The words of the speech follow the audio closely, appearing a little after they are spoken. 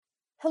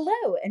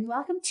Hello, and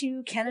welcome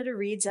to Canada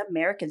Reads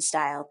American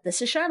Style.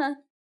 This is Shauna.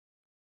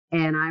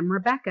 And I'm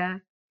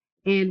Rebecca.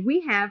 And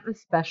we have a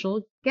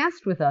special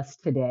guest with us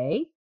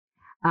today.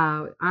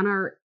 On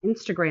our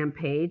Instagram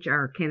page,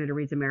 our Canada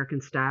Reads American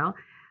Style,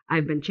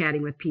 I've been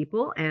chatting with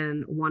people,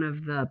 and one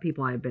of the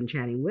people I've been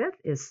chatting with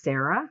is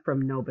Sarah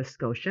from Nova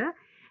Scotia.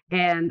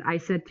 And I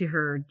said to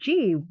her,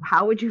 gee,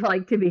 how would you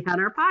like to be on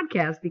our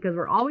podcast? Because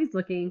we're always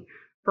looking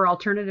for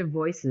alternative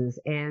voices.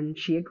 And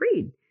she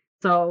agreed.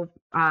 So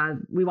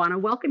we want to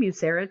welcome you,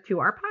 Sarah, to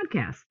our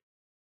podcast.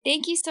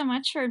 Thank you so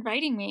much for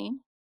inviting me.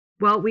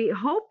 Well, we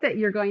hope that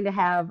you're going to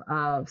have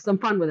some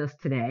fun with us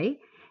today.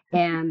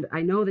 And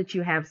I know that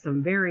you have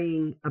some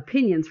varying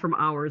opinions from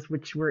ours,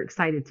 which we're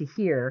excited to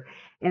hear.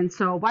 And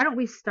so, why don't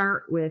we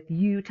start with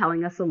you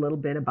telling us a little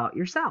bit about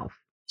yourself?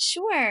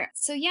 Sure.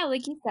 So, yeah,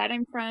 like you said,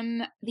 I'm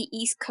from the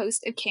east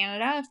coast of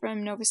Canada,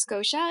 from Nova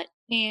Scotia,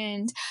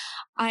 and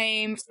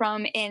I'm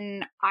from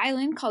an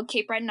island called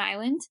Cape Breton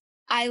Island.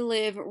 I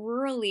live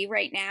rurally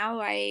right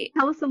now.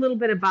 Tell us a little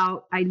bit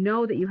about, I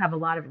know that you have a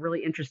lot of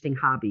really interesting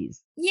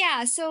hobbies.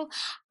 So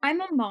I'm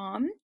a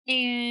mom,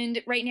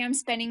 and right now I'm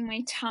spending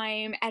my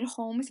time at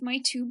home with my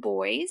two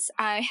boys.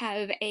 I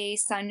have a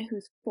son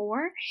who's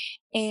 4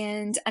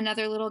 and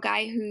another little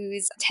guy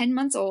who's 10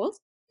 months old.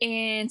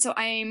 And so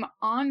I'm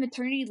on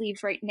maternity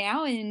leave right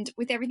now. And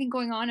with everything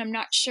going on, I'm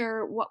not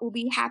sure what will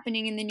be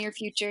happening in the near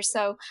future.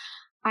 So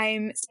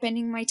I'm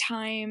spending my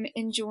time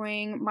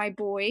enjoying my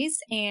boys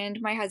and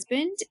my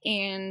husband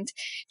and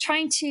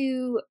trying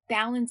to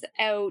balance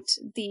out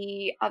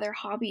the other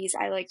hobbies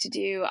I like to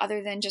do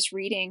other than just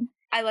reading.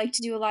 I like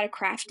to do a lot of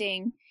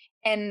crafting.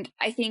 And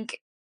I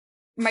think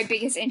my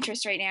biggest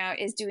interest right now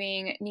is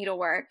doing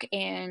needlework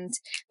and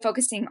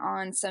focusing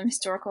on some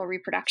historical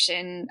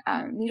reproduction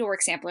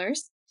needlework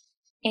samplers.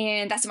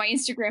 And that's what my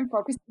Instagram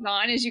focuses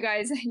on, as you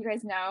guys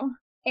know.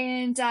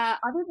 And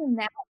other than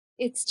that,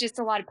 it's just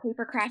a lot of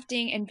paper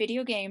crafting and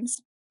video games.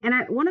 And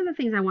one of the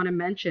things I want to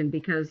mention,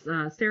 because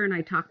Sarah and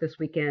I talked this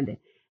weekend,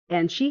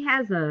 and she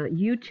has a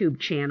YouTube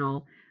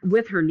channel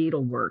with her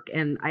needlework.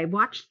 And I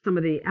watched some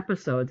of the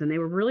episodes, and they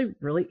were really,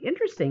 really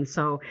interesting.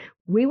 So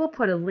we will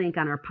put a link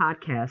on our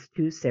podcast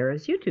to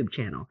Sarah's YouTube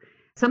channel.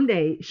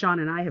 Someday, Sean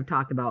and I have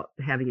talked about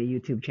having a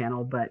YouTube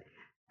channel, but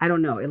I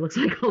don't know. It looks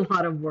like a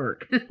lot of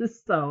work.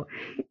 So,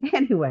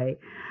 anyway,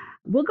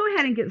 we'll go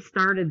ahead and get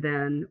started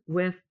then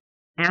with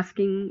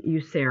asking you,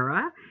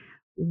 Sarah,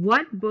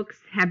 what books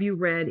have you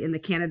read in the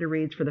Canada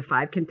Reads for the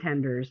five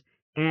contenders,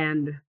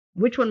 and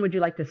which one would you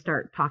like to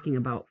start talking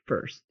about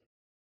first?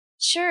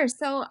 Sure.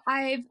 So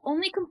I've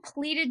only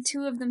completed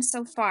 2 of them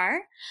so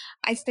far.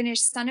 I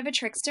finished Son of a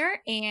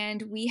Trickster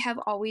and We Have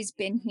Always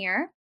Been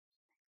Here.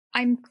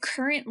 I'm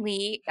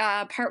currently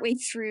partway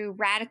through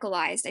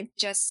Radicalized. I've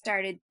just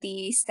started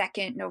the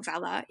second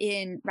novella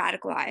in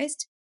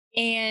Radicalized.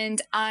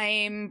 And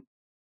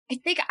I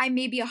think I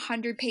may be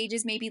 100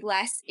 pages, maybe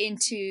less,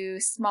 into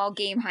Small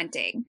Game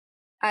Hunting.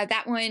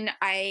 That one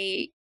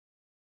I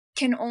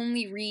can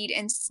only read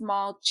in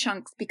small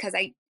chunks because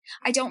I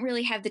don't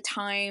really have the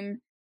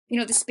time,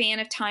 the span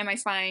of time I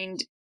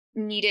find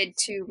needed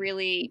to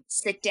really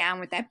sit down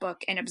with that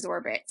book and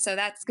absorb it. So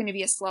that's going to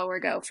be a slower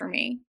go for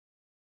me.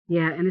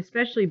 Yeah, and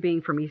especially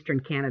being from Eastern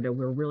Canada,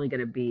 we're really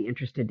going to be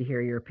interested to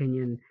hear your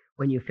opinion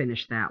when you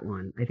finish that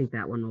one. I think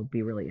that one will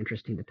be really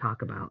interesting to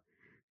talk about.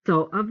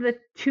 So, of the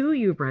two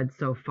you've read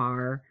so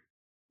far,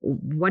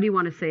 what do you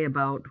want to say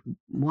about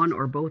one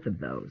or both of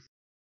those?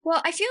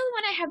 Well, I feel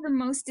the one I have the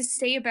most to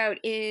say about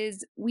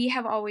is We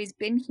Have Always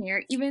Been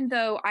Here, even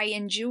though I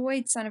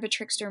enjoyed Son of a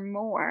Trickster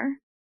more.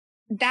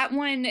 That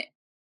one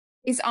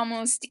is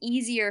almost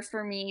easier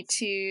for me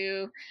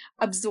to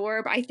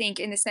absorb, I think,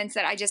 in the sense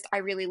that I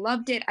really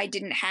loved it. I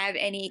didn't have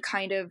any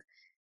kind of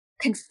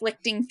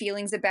conflicting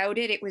feelings about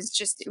it. It was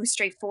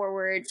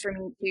straightforward for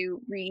me to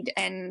read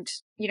and,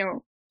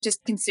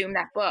 just consume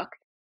that book.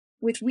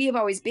 With We Have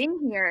Always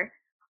Been Here,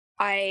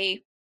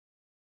 I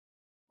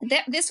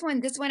that this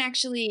one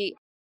actually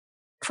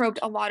probed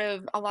a lot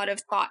of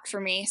thought for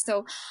me.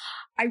 So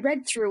I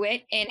read through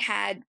it and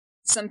had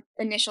some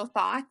initial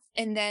thoughts,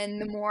 and then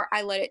the more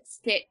I let it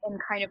sit and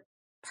kind of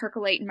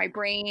percolate in my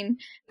brain,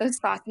 those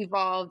thoughts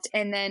evolved,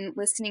 and then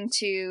listening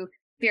to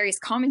various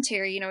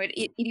commentary,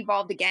 it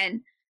evolved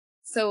again.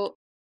 So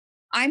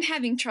I'm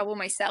having trouble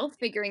myself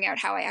figuring out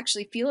how I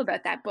actually feel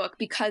about that book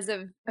because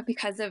of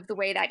the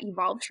way that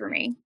evolved for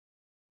me.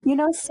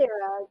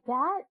 Sarah,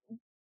 that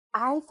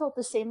I felt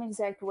the same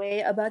exact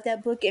way about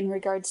that book in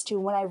regards to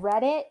when I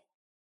read it.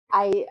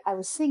 I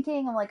was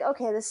thinking, I'm like,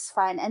 okay, this is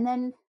fine. And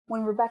then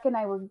when Rebecca and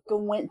I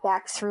went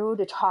back through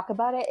to talk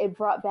about it, it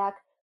brought back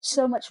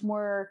so much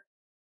more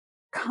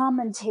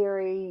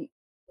commentary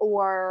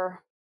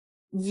or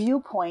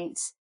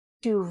viewpoints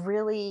to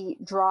really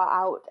draw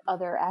out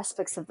other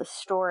aspects of the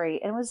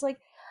story. And it was like,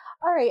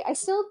 all right,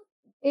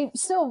 it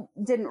still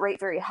didn't rate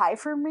very high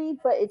for me,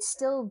 but it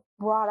still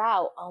brought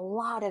out a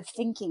lot of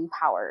thinking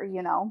power.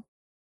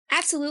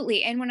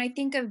 Absolutely. And when I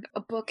think of a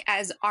book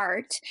as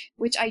art,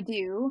 which I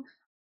do,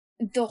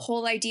 the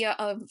whole idea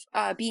of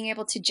being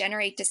able to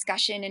generate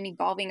discussion and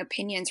evolving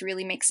opinions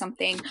really makes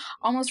something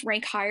almost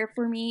rank higher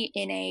for me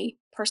in a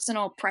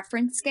personal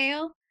preference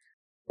scale.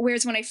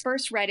 Whereas when I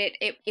first read it,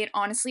 it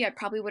honestly, I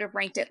probably would have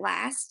ranked it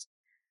last.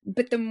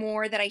 But the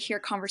more that I hear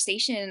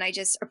conversation, and I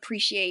just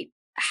appreciate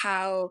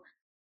how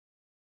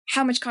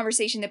much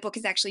conversation the book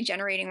is actually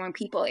generating among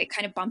people, it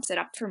kind of bumps it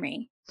up for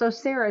me. So,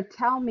 Sarah,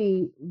 tell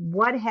me,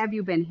 what have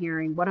you been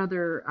hearing? What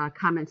other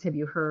comments have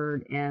you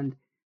heard? And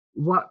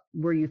what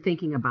were you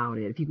thinking about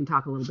it? If you can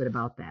talk a little bit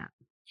about that.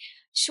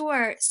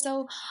 Sure.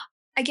 So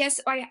I guess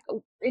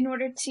in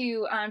order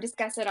to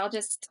discuss it, I'll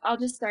just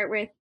start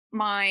with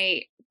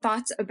my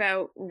thoughts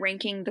about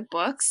ranking the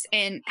books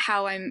and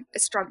how I'm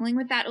struggling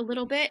with that a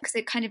little bit because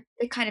it kind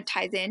of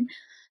ties in.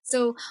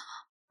 So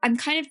I'm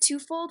kind of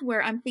twofold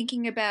where I'm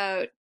thinking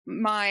about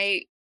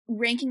my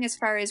ranking as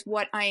far as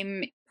what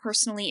I'm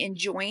personally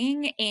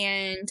enjoying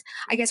and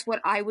I guess what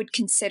I would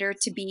consider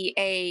to be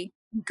a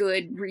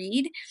good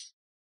read.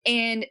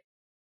 And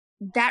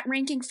that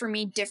ranking for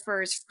me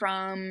differs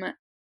from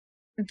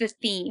the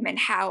theme and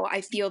how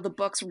I feel the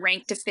books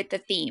rank to fit the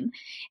theme.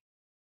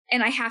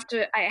 And I have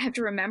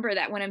to remember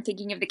that when I'm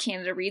thinking of the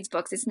Canada Reads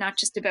books, it's not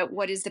just about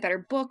what is the better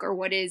book or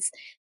what is,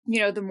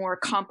 the more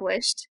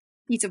accomplished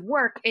piece of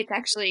work. It's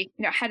actually,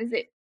 how does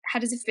it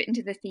fit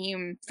into the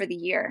theme for the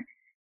year?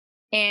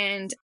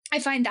 And I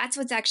find that's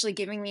what's actually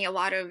giving me a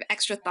lot of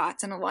extra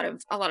thoughts and a lot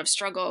of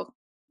struggle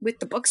with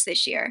the books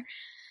this year.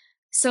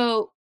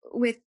 So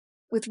with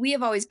We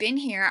Have Always Been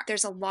Here,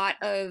 there's a lot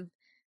of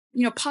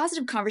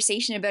positive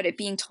conversation about it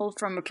being told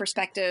from a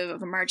perspective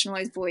of a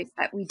marginalized voice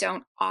that we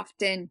don't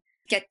often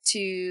get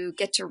to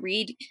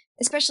read,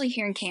 especially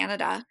here in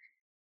Canada.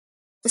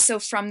 So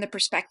from the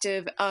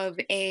perspective of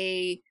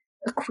a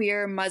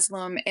queer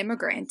Muslim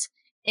immigrant,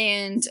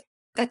 and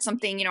that's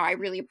something I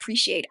really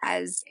appreciate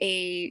as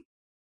a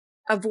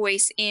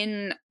voice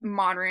in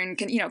modern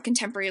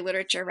contemporary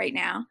literature right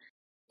now.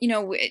 You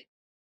know,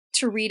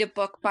 to read a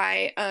book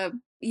by a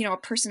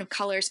person of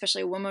color,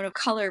 especially a woman of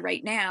color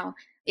right now,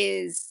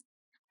 is,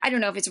 I don't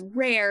know if it's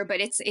rare,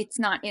 but it's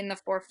not in the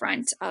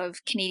forefront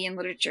of Canadian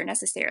literature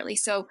necessarily.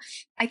 So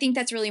I think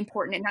that's really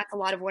important, and that's a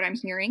lot of what I'm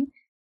hearing.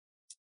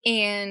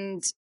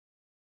 And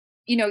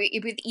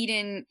with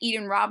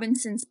Eden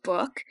Robinson's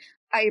book,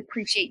 I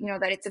appreciate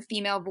that it's a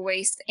female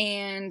voice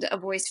and a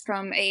voice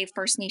from a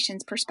First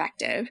Nations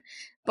perspective,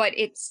 but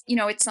it's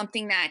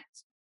something that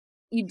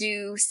you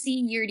do see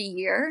year to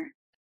year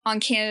on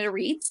Canada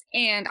Reads,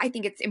 and I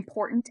think it's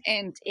important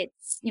and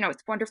it's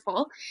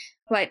wonderful.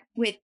 But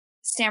with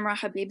Samra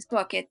Habib's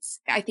book,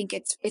 I think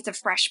it's a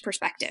fresh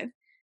perspective.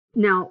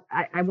 Now,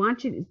 I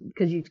want you,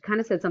 because you kind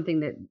of said something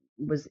that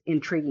was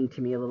intriguing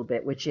to me a little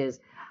bit, which is,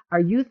 are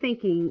you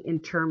thinking in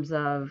terms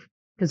of,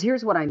 because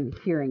here's what I'm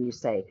hearing you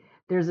say,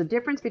 there's a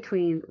difference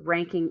between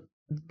ranking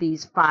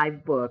these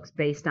 5 books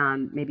based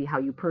on maybe how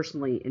you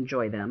personally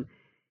enjoy them.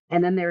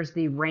 And then there's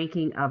the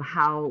ranking of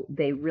how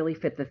they really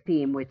fit the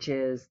theme, which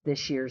is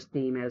this year's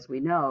theme, as we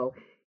know,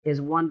 is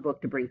one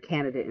book to bring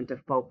Canada into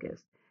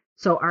focus.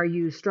 So are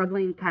you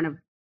struggling kind of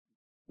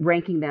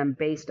ranking them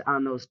based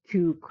on those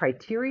 2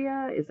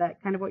 criteria? Is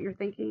that kind of what you're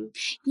thinking?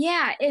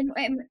 Yeah, and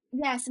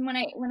yes, and when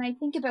I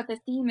think about the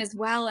theme as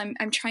well,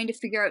 I'm trying to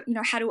figure out,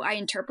 how do I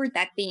interpret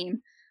that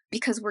theme?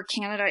 Because where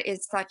Canada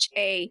is such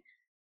a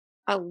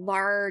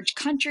large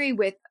country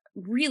with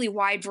really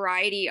wide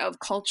variety of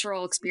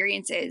cultural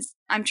experiences,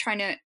 I'm trying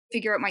to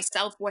figure out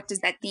myself, what does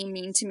that theme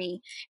mean to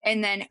me,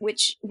 and then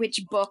which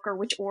book or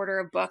which order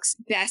of books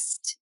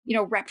best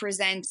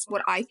represents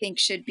what I think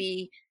should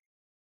be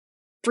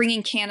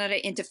bringing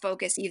Canada into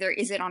focus. Either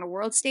is it on a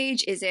world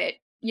stage, is it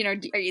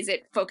is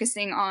it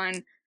focusing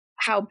on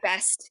how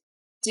best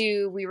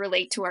do we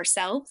relate to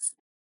ourselves?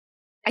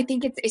 I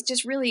think it's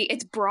just really,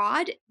 it's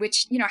broad,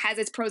 which has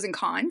its pros and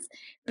cons,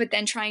 but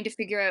then trying to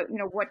figure out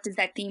what does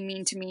that theme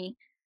mean to me.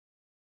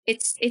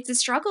 It's a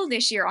struggle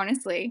this year,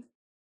 honestly.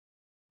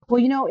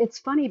 Well, it's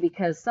funny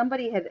because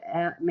somebody had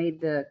made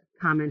the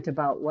comment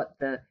about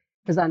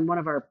because on one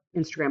of our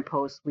Instagram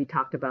posts, we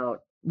talked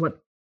about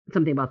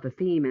something about the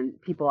theme, and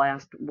people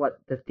asked what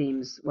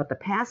the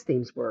past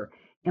themes were.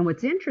 And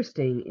what's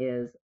interesting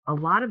is a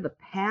lot of the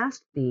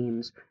past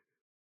themes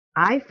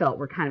I felt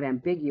were kind of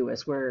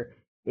ambiguous, where,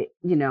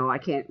 I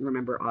can't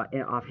remember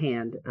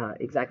offhand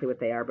exactly what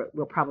they are, but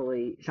we'll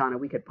probably, Shauna,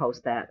 we could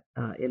post that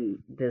in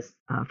this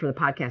for the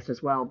podcast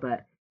as well.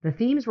 But the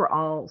themes were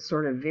all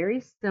sort of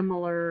very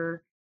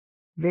similar,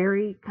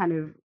 very kind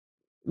of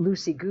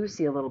loosey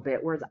goosey a little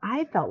bit. Whereas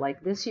I felt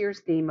like this year's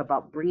theme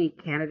about bringing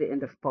Canada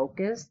into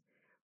focus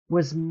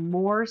was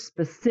more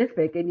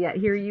specific, and yet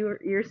here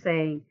you're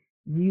saying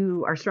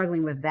you are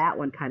struggling with that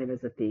one kind of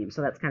as a theme.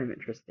 So that's kind of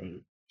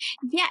interesting.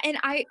 Yeah, and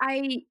I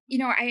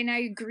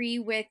agree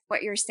with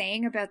what you're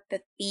saying about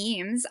the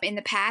themes. In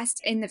the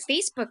past, in the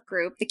Facebook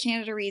group, the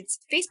Canada Reads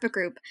Facebook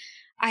group,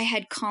 I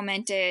had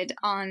commented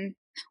on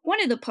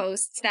one of the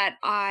posts that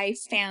I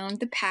found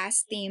the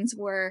past themes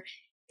were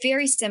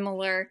very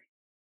similar,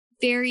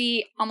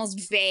 very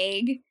almost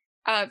vague,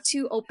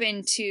 too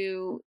open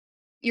to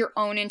your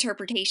own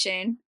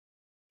interpretation.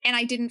 And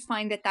I didn't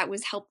find that that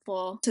was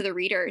helpful to the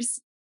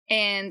readers.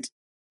 And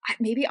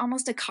maybe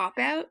almost a cop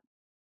out,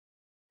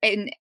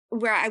 and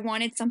where I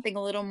wanted something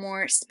a little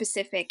more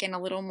specific and a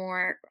little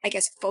more, I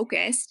guess,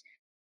 focused.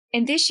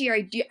 And this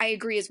year I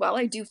agree as well.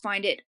 I do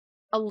find it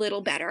a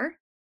little better,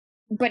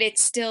 but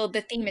it's still,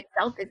 the theme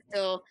itself is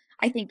still,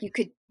 I think you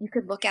could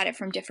look at it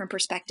from different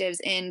perspectives,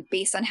 and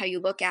based on how you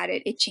look at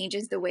it, it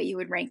changes the way you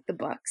would rank the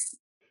books.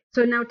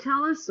 So now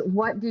tell us,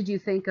 what did you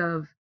think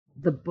of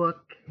the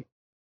book?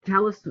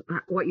 Tell us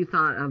what you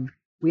thought of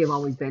We Have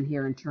Always Been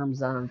Here in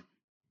terms of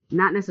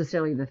not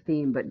necessarily the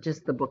theme, but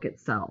just the book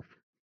itself.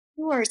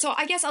 Sure. So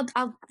I guess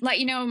I'll let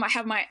you know, I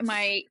have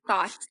my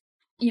thoughts,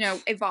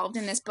 evolved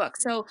in this book.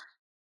 So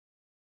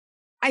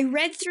I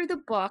read through the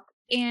book,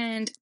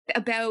 and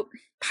about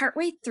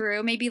partway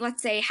through, maybe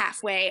let's say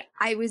halfway,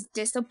 I was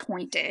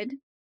disappointed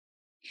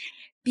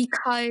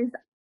because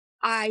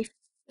I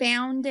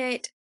found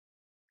it,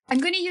 I'm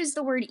going to use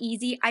the word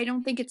easy. I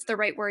don't think it's the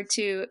right word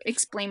to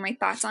explain my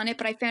thoughts on it,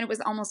 but I found it was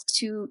almost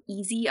too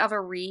easy of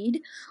a read,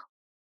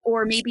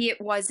 or maybe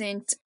it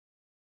wasn't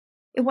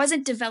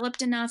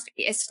developed enough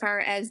as far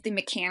as the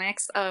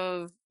mechanics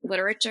of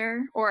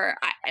literature,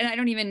 and I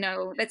don't even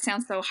know, that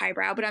sounds so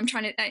highbrow, but I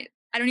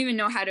don't even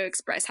know how to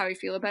express how I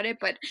feel about it,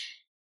 but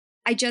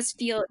I just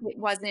feel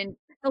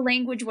the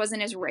language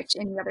wasn't as rich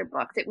in the other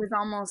books. It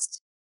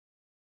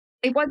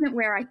wasn't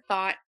where I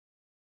thought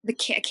the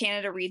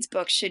Canada Reads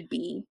book should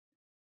be,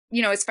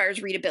 as far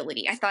as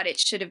readability. I thought it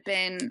should have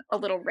been a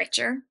little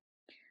richer.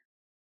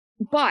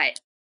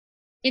 But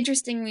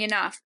interestingly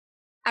enough,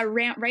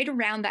 right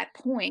around that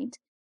point,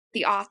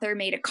 the author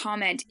made a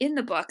comment in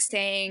the book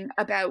saying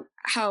about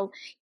how,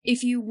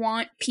 if you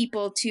want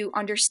people to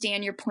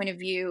understand your point of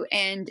view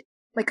and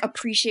like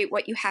appreciate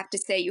what you have to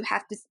say, you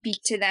have to speak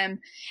to them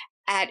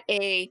at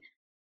a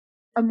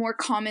more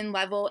common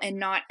level, and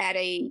not at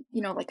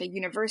like a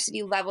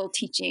university level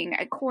teaching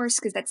a course,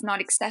 because that's not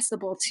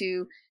accessible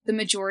to the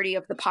majority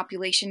of the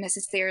population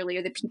necessarily,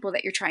 or the people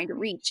that you're trying to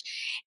reach.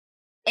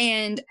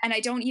 And I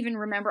don't even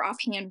remember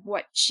offhand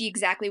what she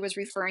exactly was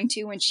referring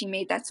to when she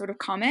made that sort of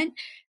comment,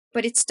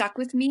 but it stuck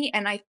with me,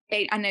 and I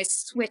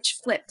switch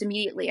flipped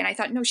immediately, and I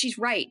thought, no, she's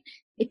right.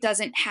 It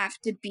doesn't have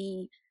to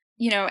be,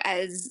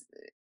 as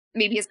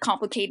maybe as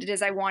complicated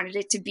as I wanted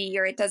it to be,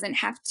 or it doesn't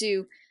have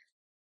to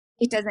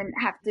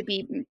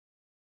be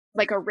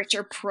like a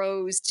richer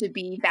prose to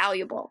be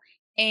valuable.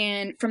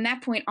 And from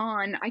that point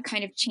on, I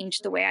kind of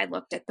changed the way I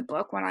looked at the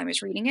book when I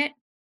was reading it.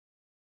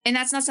 And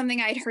that's not something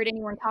I'd heard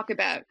anyone talk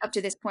about up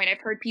to this point.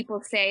 I've heard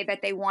people say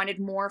that they wanted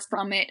more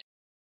from it,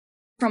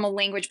 from a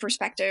language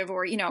perspective,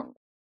 or,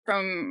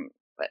 from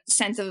a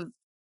sense of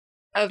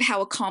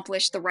how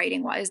accomplished the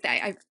writing was.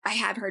 That I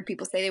have heard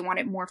people say they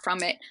wanted more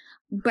from it.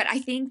 But I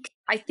think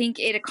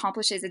it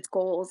accomplishes its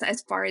goals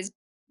as far as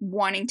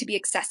wanting to be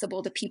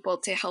accessible to people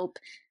to help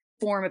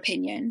form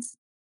opinions.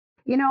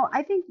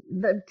 I think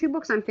the two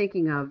books I'm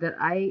thinking of that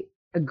I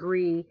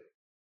agree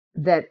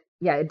that,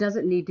 yeah, it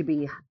doesn't need to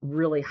be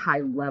really high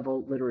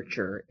level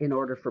literature in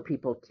order for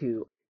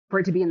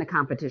it to be in the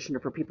competition or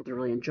for people to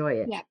really enjoy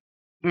it. Yeah.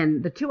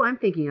 And the two I'm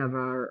thinking of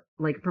are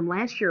like from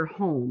last year,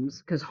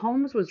 Holmes, because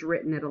Holmes was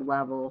written at a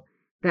level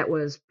that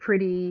was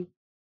pretty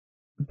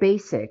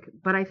basic,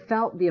 but I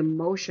felt the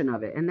emotion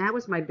of it. And that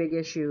was my big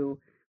issue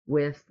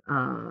with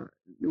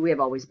We Have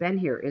Always Been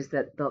Here, is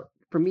that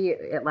for me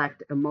it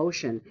lacked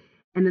emotion.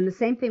 And then the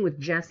same thing with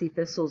Jesse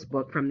Thistle's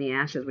book From the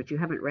Ashes, which you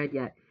haven't read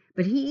yet.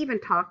 But he even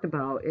talked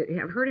about it.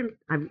 I've heard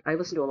him, I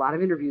listened to a lot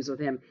of interviews with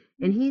him,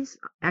 and he's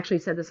actually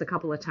said this a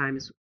couple of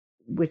times,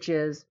 which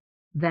is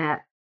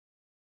that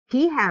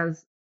he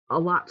has a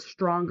lot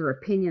stronger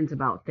opinions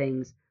about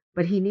things,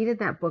 but he needed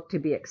that book to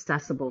be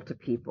accessible to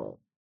people.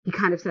 He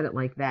kind of said it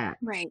like that.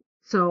 Right.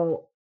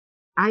 So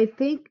I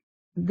think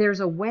there's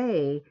a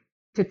way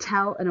to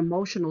tell an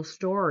emotional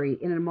story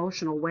in an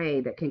emotional way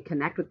that can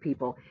connect with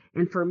people.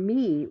 And for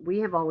me, We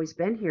Have Always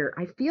Been Here,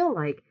 I feel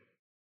like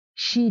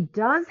she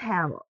does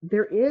have,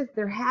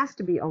 there has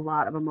to be a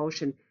lot of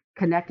emotion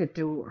connected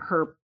to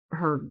her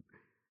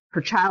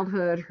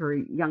childhood, her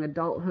young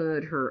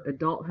adulthood, her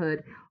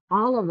adulthood,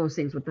 all of those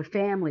things, with the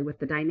family, with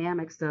the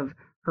dynamics of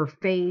her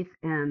faith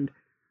and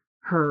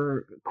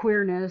her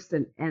queerness,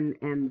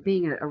 and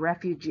being a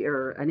refugee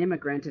or an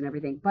immigrant and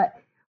everything. But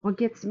what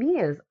gets me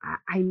is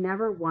I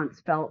never once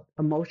felt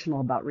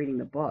emotional about reading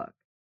the book.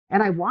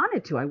 And I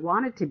wanted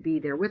to be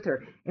there with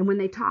her. And when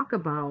they talk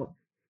about,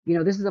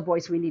 this is a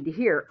voice we need to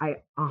hear, I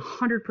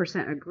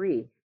 100%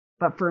 agree.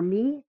 But for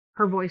me,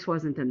 her voice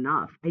wasn't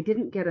enough. I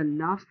didn't get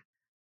enough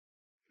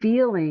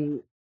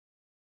feeling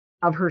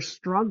of her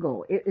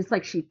struggle. It's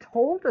like she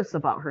told us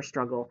about her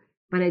struggle,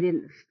 but I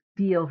didn't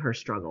feel her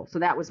struggle. So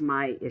that was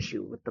my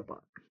issue with the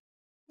book.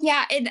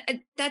 Yeah, and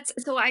that's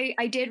so.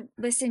 I did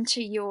listen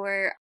to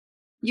your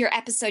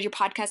episode, your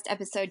podcast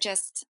episode,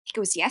 just I think it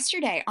was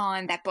yesterday,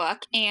 on that book,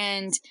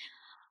 and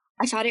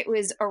I thought it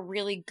was a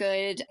really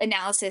good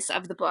analysis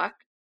of the book,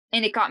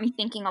 and it got me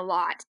thinking a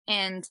lot.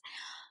 And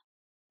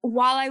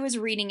while I was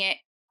reading it,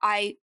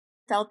 I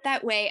felt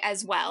that way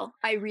as well.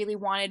 I really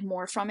wanted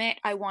more from it.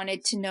 I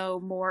wanted to know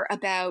more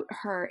about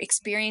her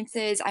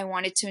experiences. I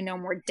wanted to know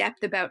more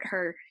depth about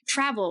her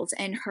travels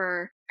and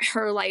her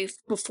life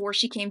before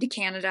she came to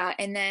Canada.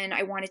 And then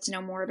I wanted to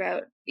know more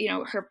about,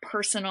 her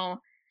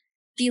personal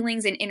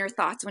feelings and inner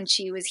thoughts when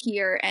she was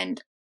here.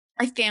 And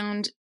I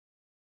found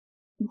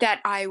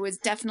that I was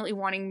definitely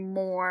wanting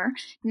more,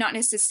 not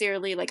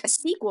necessarily like a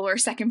sequel or a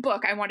second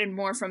book. I wanted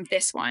more from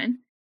this one.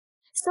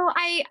 So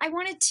I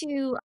wanted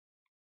to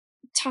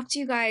talk to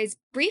you guys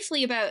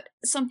briefly about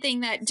something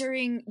that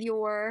during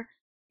your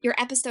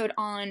episode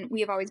on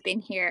We Have Always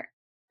Been Here,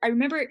 I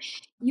remember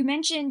you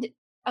mentioned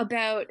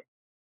about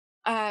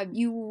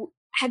you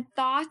had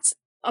thoughts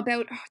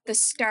about the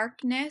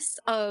starkness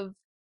of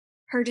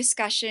her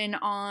discussion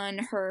on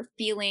her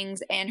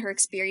feelings and her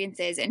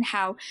experiences and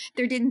how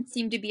there didn't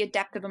seem to be a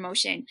depth of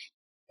emotion.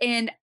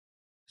 And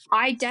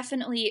I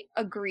definitely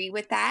agree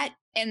with that.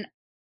 And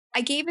I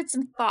gave it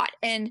some thought.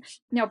 And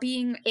now,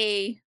 being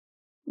a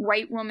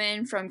white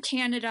woman from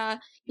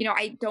Canada,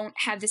 I don't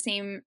have the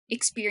same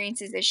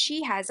experiences as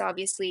she has,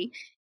 obviously.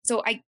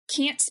 So I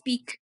can't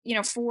speak,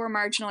 for a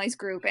marginalized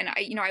group. And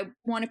I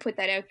want to put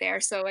that out there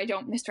so I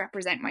don't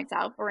misrepresent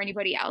myself or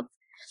anybody else.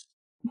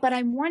 But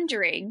I'm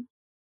wondering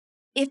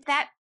if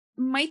that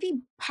might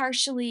be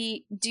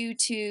partially due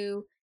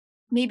to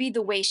maybe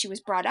the way she was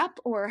brought up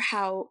or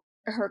how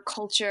her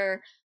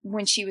culture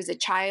when she was a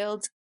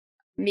child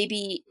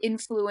maybe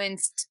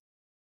influenced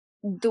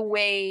the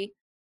way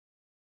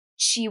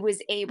she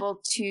was able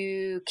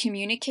to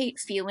communicate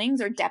feelings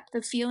or depth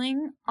of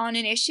feeling on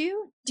an issue.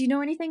 Do you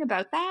know anything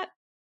about that?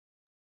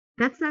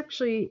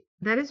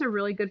 That is a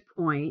really good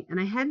point. And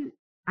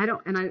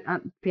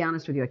I'll be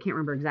honest with you, I can't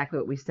remember exactly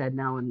what we said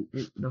now in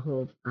the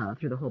whole,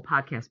 through the whole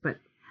podcast, but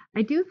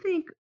I do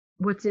think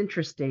what's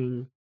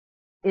interesting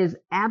is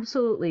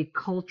absolutely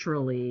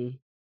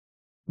culturally,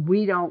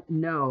 we don't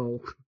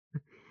know,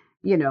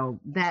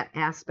 that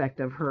aspect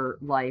of her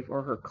life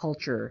or her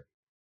culture,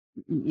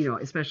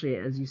 especially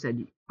as you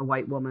said, a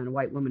white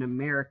woman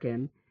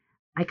American.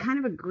 I kind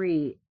of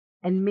agree.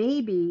 And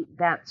maybe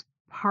that's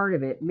part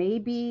of it.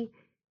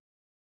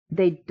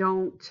 They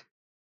don't,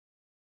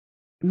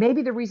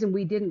 maybe the reason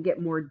we didn't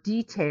get more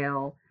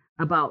detail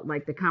about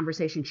like the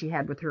conversation she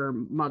had with her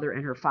mother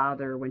and her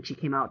father when she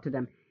came out to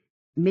them,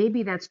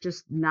 maybe that's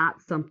just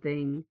not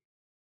something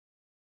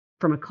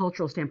from a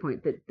cultural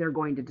standpoint that they're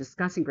going to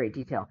discuss in great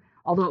detail.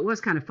 Although it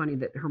was kind of funny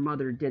that her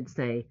mother did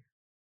say,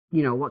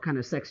 what kind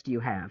of sex do you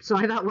have? So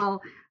I thought,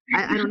 well,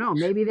 I don't know,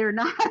 maybe they're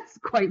not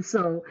quite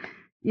so,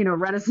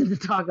 reticent to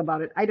talk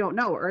about it. I don't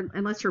know, or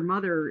unless her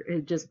mother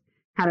had just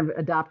kind of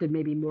adopted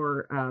maybe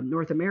more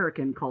North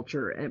American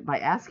culture by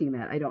asking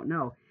that. I don't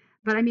know.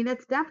 But I mean,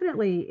 that's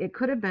definitely, it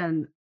could have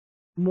been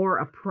more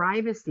a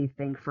privacy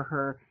thing for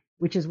her,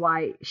 which is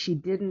why she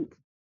didn't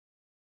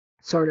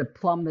sort of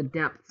plumb the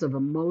depths of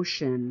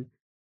emotion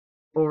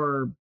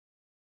or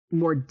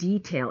more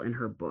detail in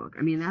her book.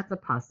 I mean, that's a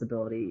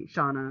possibility.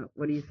 Shauna,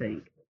 what do you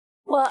think?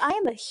 Well, I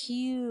am a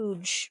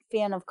huge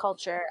fan of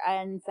culture.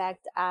 In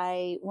fact,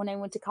 when I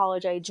went to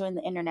college, I joined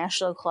the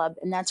International Club,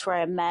 and that's where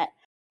I met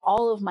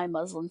all of my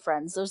Muslim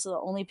friends. Those are the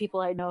only people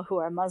I know who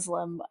are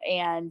Muslim,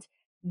 and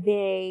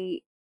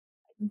they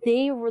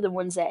they were the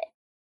ones that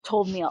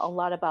told me a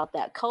lot about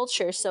that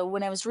culture. So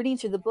when I was reading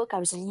through the book, I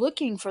was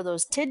looking for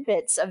those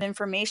tidbits of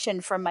information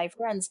from my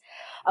friends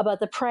about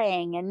the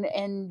praying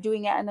and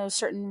doing it on a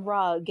certain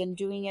rug and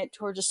doing it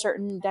towards a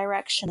certain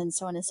direction and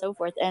so on and so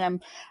forth.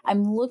 And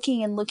I'm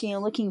looking and looking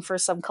and looking for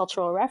some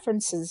cultural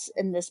references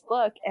in this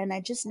book, and I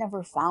just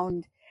never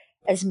found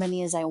as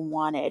many as I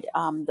wanted.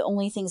 The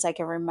only things I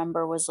can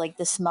remember was like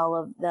the smell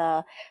of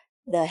the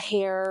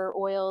hair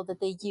oil that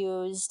they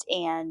used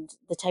and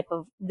the type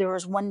of there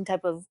was one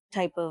type of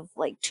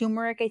like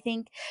turmeric, I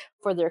think,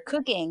 for their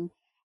cooking,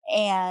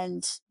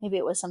 and maybe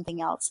it was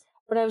something else,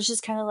 but I was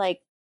just kind of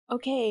like,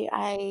 okay,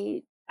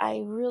 I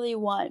really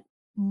want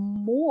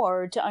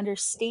more to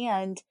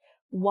understand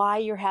why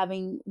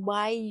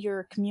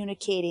you're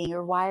communicating,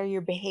 or why are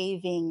you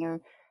behaving,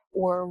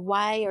 or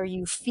why are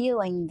you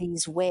feeling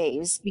these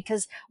ways,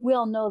 because we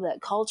all know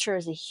that culture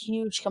is a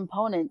huge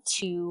component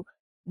to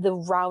the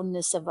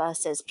roundness of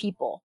us as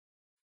people.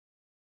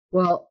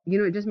 Well,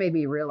 it just made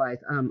me realize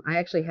I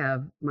actually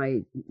have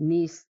my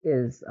niece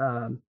is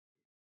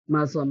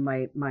Muslim.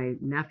 My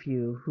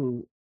nephew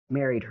who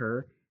married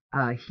her,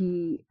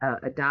 he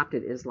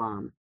adopted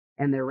Islam,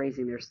 and they're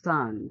raising their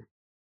son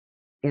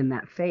in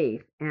that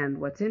faith. And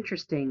what's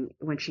interesting,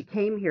 when she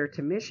came here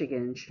to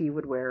Michigan, she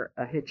would wear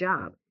a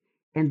hijab,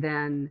 and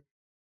then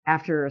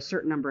after a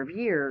certain number of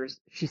years,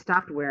 she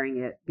stopped wearing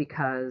it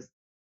because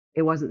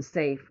it wasn't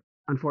safe,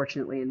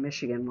 unfortunately, in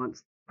Michigan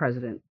once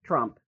President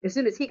Trump, as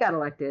soon as he got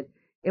elected,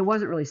 it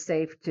wasn't really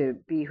safe to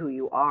be who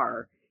you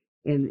are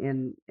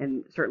in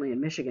certainly in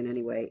Michigan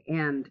anyway.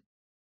 And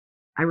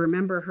I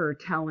remember her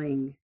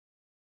telling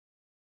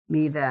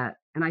me that,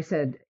 and I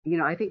said,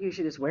 I think you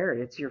should just wear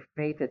it. It's your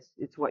faith.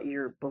 It's what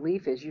your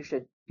belief is. You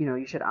should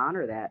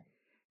honor that.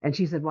 And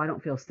she said, well, I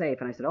don't feel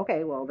safe. And I said,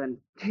 okay, well then,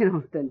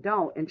 then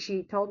don't. And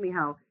she told me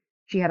how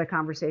she had a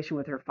conversation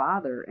with her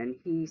father, and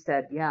he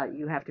said, yeah,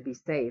 you have to be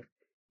safe,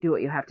 do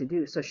what you have to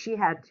do. So she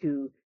had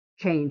to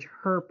change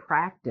her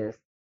practice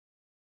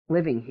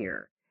living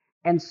here.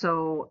 And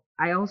so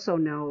I also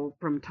know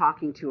from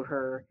talking to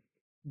her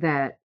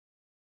that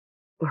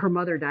her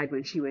mother died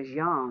when she was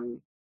young,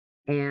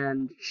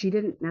 and she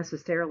didn't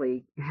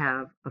necessarily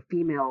have a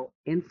female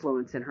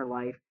influence in her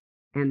life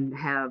and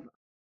have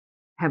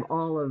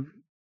all of,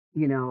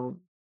 you know,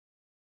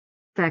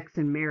 sex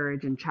and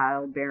marriage and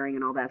childbearing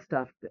and all that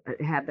stuff,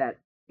 have that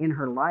in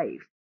her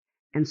life.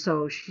 And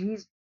so she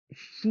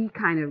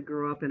kind of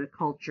grew up in a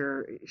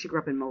culture, she grew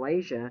up in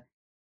Malaysia,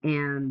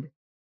 and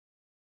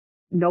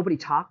nobody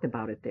talked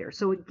about it there.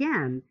 So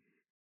again,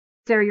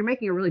 Sarah, you're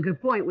making a really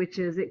good point, which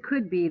is it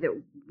could be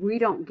that we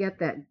don't get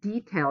that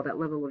detail, that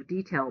level of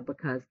detail,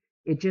 because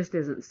it just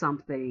isn't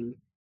something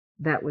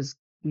that was,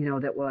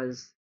 that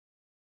was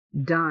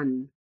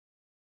done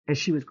as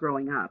she was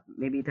growing up.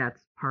 Maybe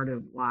that's part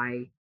of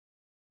why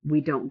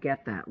we don't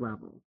get that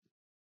level.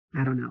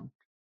 I don't know.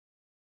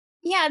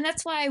 Yeah, and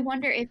that's why I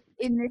wonder if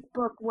in this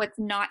book what's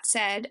not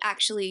said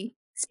actually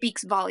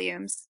speaks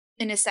volumes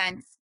in a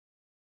sense.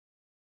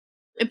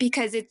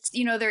 Because it's,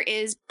 there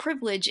is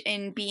privilege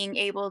in being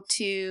able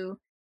to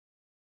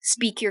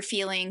speak your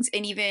feelings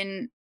and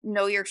even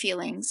know your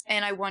feelings.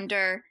 And I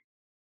wonder,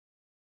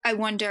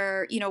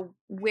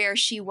 where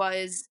she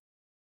was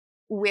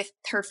with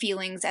her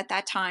feelings at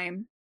that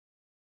time.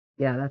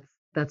 Yeah,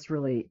 that's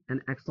really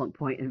an excellent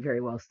point and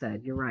very well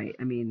said. You're right.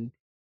 I mean,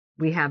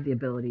 we have the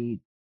ability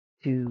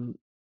to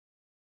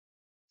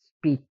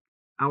speak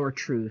our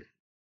truth,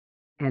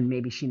 and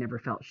maybe she never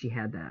felt she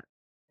had that.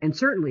 And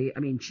certainly,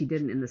 I mean, she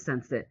didn't, in the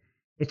sense that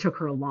it took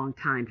her a long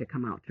time to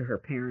come out to her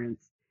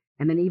parents,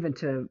 and then even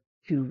to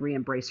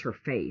re-embrace her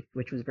faith,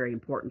 which was very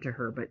important to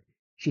her, but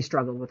she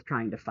struggled with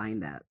trying to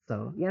find that.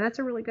 So yeah, that's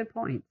a really good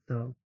point.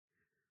 So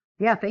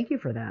yeah, thank you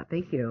for that.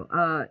 Thank you.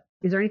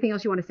 Is there anything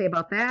else you want to say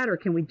about that, or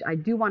can we? I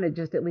do want to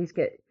just at least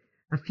get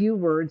a few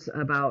words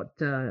about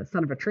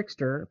Son of a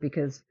Trickster,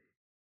 because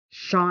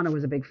Shauna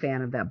was a big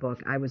fan of that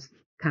book. I was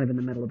kind of in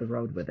the middle of the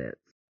road with it.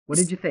 What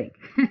did you think?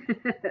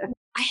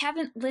 I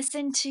haven't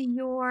listened to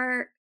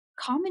your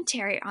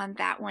commentary on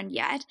that one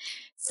yet.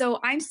 So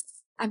I'm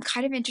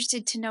kind of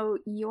interested to know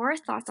your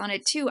thoughts on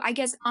it too. I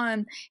guess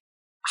on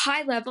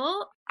high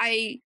level,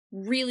 I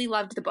really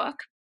loved the book.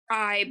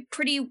 I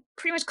pretty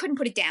much couldn't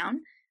put it down.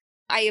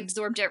 I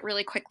absorbed it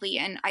really quickly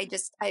and I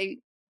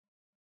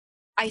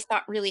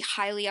thought really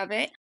highly of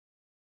it.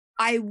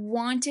 I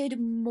wanted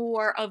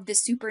more of the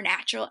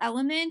supernatural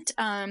element,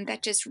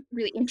 that just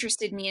really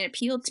interested me and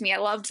appealed to me. I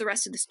loved the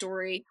rest of the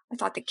story. I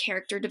thought the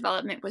character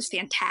development was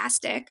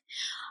fantastic.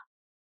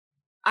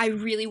 I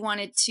really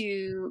wanted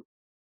to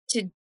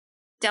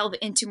delve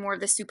into more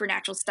of the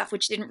supernatural stuff,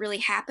 which didn't really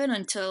happen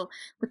until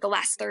with the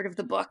last third of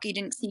the book. You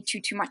didn't see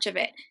too much of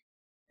it.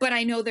 But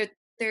I know that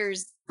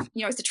there's,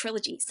 it's a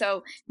trilogy,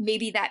 so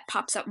maybe that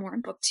pops up more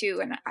in book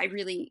 2, and I'm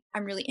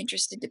really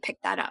interested to pick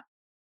that up.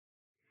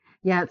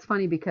 Yeah, it's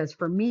funny because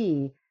for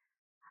me,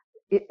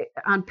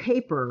 on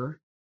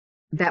paper,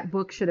 that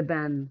book should have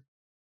been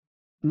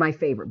my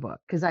favorite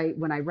book, because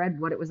when I read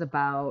what it was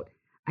about,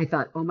 I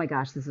thought, oh my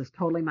gosh, this is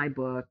totally my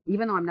book.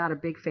 Even though I'm not a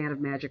big fan of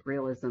magic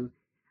realism,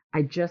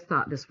 I just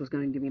thought this was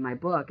going to be my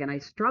book, and I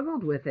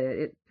struggled with it.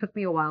 It took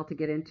me a while to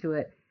get into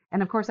it,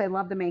 and of course, I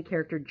love the main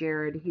character,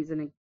 Jared. He's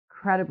an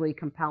incredibly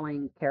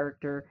compelling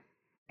character,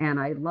 and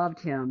I loved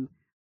him.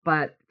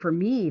 But for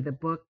me, the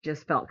book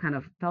just felt kind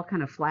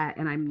of flat,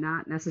 and I'm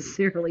not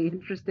necessarily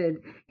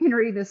interested in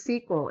reading the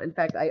sequel. In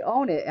fact, I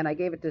own it, and I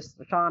gave it to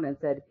Sean and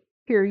said,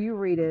 "Here, you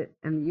read it,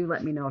 and you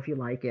let me know if you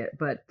like it."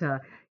 But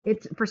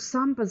it's, for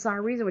some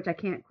bizarre reason, which I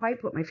can't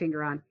quite put my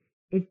finger on,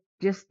 it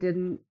just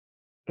didn't.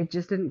 It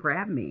just didn't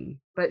grab me.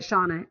 But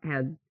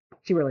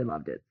she really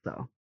loved it.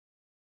 So,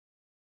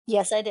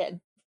 Yes, I did.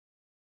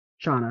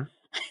 Shauna,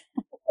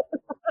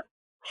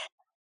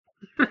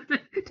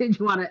 did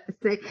you want to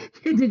say?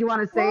 Did you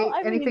want to Well, say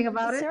I anything mean,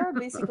 about it? Sarah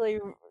basically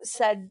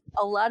said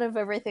a lot of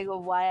everything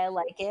of why I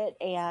like it,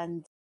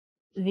 and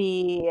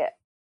the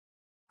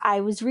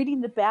I was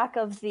reading the back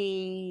of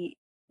the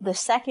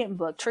second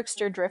book,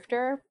 Trickster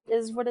Drifter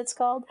is what it's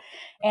called,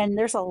 and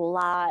there's a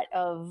lot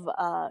of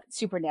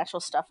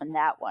supernatural stuff in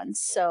that one.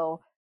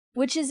 So,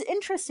 which is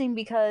interesting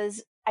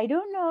because I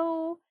don't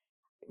know,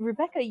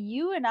 Rebecca,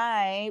 you and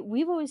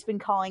we've always been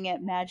calling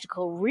it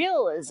magical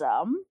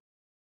realism,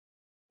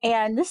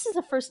 and this is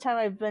the first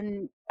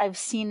time I've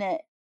seen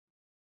it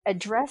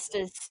addressed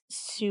as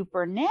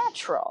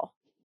supernatural.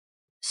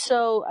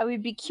 So I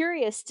would be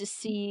curious to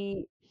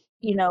see,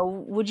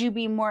 would you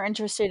be more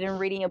interested in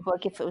reading a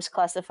book if it was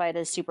classified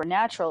as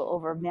supernatural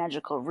over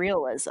magical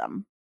realism?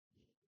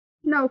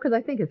 No, because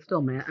I think it's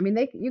still man. I mean,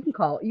 you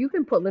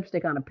can put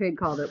lipstick on a pig,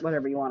 call it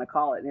whatever you want to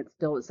call it, and it's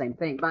still the same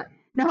thing. But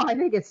no, I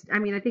think it's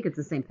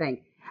the same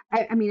thing.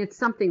 I mean, it's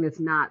something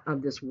that's not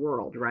of this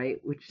world, right?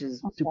 Which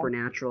is Okay.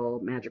 supernatural,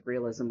 magic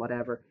realism,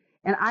 whatever.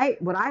 And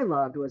what I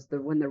loved was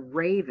when the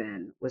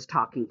raven was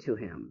talking to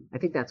him. I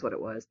think that's what it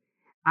was.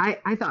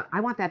 I thought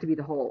I want that to be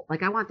the whole,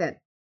 like, I want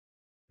that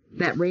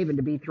that Raven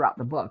to be throughout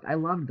the book. I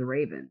loved the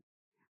Raven,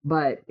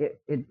 but it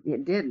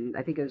didn't.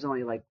 I think it was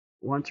only like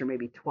once or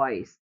maybe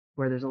twice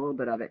where there's a little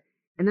bit of it.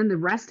 And then the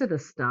rest of the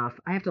stuff,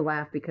 I have to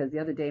laugh because the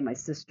other day my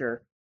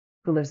sister,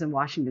 who lives in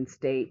Washington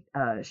State,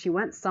 she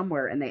went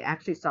somewhere and they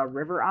actually saw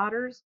river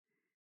otters.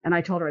 And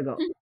I told her, I go,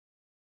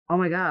 oh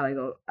my God, I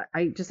go,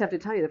 I just have to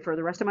tell you that for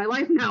the rest of my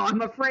life now,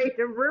 I'm afraid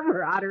of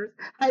river otters.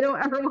 I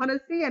don't ever want to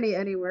see any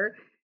anywhere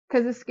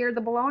because it scared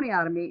the baloney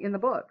out of me in the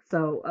book.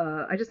 So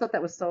I just thought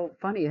that was so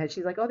funny. And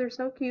she's like, oh, they're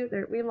so cute.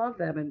 We love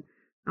them. And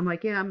I'm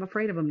like, yeah, I'm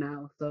afraid of them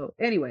now. So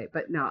anyway,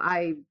 but no,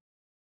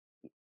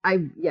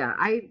 yeah,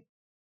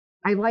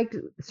 I liked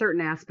certain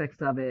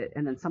aspects of it.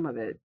 And then some of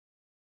it,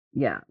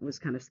 yeah, was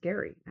kind of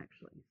scary,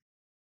 actually.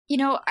 You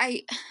know,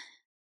 I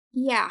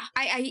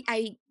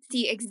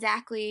see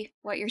exactly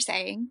what you're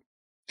saying.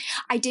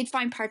 I did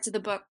find parts of the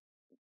book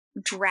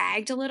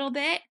dragged a little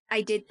bit.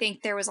 I did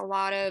think there was a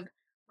lot of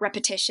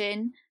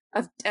repetition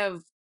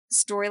of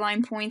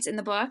storyline points in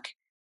the book.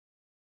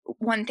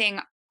 One thing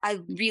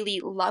I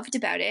really loved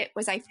about it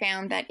was I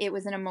found that it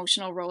was an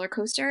emotional roller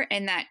coaster,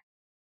 and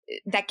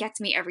that gets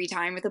me every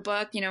time with a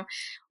book. You know,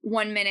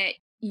 one minute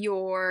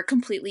you're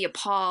completely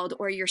appalled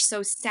or you're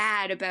so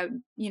sad about,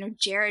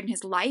 Jared and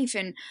his life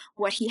and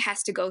what he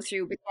has to go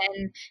through. But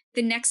then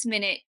the next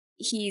minute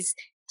he's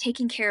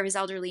taking care of his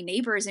elderly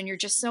neighbors and you're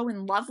just so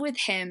in love with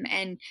him.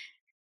 And,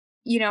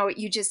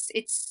 you just,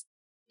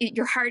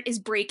 your heart is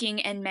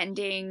breaking and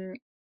mending,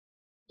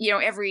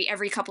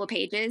 every couple of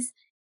pages.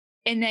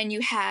 And then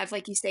you have,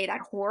 like you say,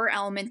 that horror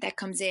element that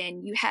comes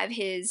in. You have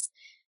his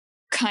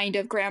kind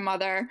of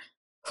grandmother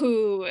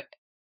who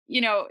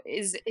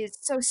is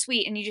so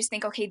sweet, and you just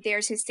think, okay,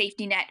 there's his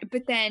safety net.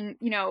 But then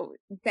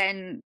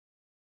then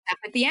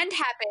at the end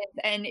happens,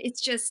 and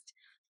it's just,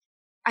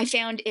 I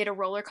found it a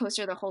roller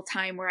coaster the whole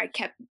time, where I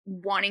kept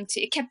wanting to,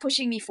 it kept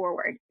pushing me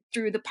forward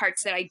through the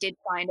parts that I did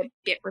find a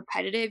bit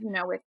repetitive,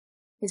 with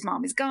his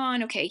mom is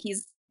gone, okay,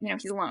 he's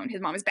alone,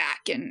 his mom is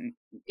back, and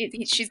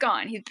she's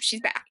gone,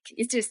 she's back.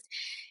 It's just,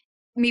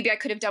 maybe I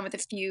could have done with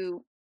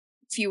a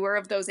fewer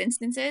of those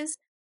instances.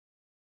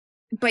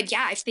 But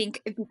yeah, I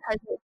think because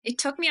it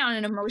took me on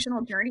an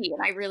emotional journey,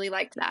 and I really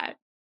liked that.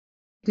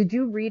 Did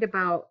you read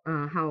about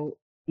how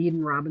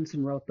Eden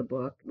Robinson wrote the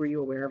book? Were you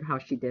aware of how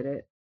she did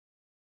it?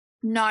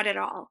 Not at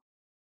all.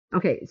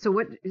 Okay, so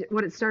what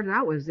it started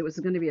out was it was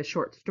going to be a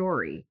short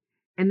story,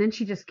 and then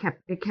she just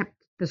kept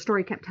the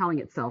story kept telling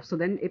itself. So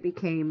then it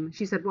became,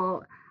 she said,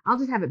 well, I'll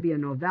just have it be a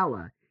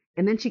novella.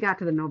 And then she got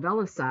to the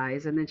novella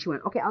size, and then she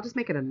went, okay, I'll just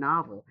make it a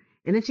novel.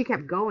 And then she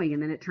kept going,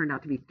 and then it turned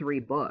out to be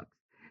 3 books.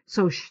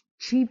 So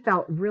she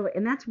felt really,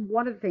 and that's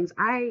one of the things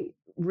I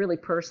really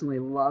personally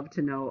love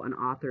to know an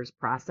author's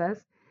process,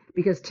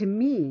 because to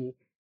me,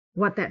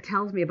 what that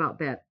tells me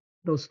about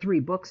those 3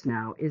 books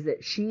now is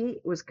that she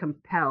was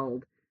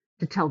compelled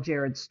to tell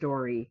Jared's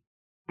story,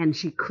 and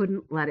she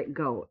couldn't let it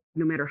go.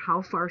 No matter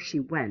how far she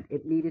went,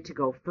 it needed to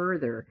go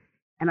further.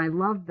 And I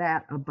love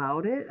that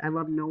about it. I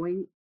love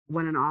knowing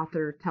when an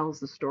author tells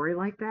the story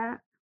like that.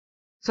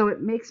 So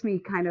it makes me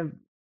kind of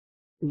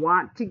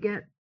want to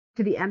get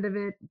to the end of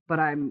it, but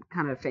I'm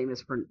kind of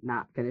famous for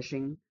not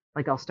finishing.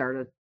 Like I'll start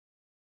a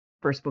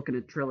first book in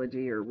a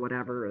trilogy or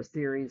whatever, a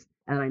series,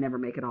 and I never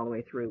make it all the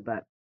way through.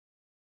 But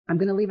I'm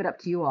going to leave it up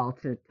to you all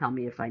to tell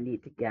me if I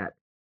need to get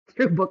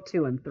through book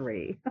 2 and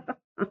 3.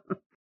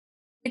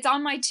 It's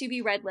on my to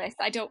be read list.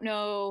 I don't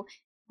know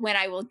when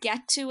I will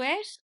get to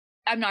it.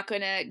 I'm not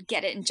going to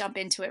get it and jump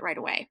into it right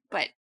away,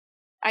 but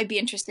I'd be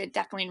interested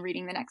definitely in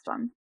reading the next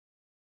one.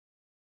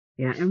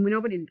 Yeah, and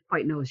nobody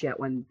quite knows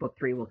yet when book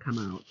 3 will come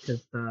out,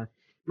 because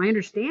my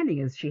understanding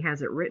is she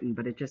has it written,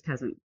 but it just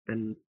hasn't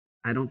been.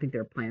 I don't think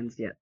there are plans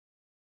yet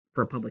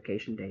for a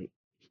publication date.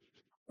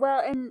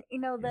 Well, and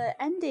the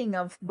ending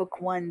of book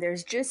 1,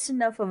 there's just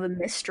enough of a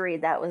mystery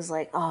that was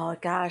like, oh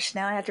gosh,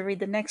 now I have to read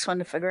the next one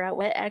to figure out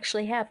what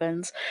actually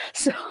happens.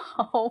 So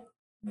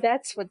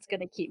that's what's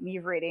going to keep me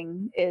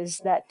reading, is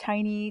that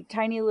tiny,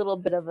 tiny little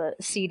bit of a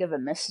seed of a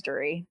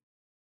mystery.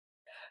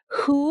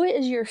 Who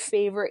is your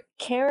favorite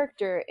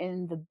character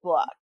in the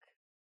book?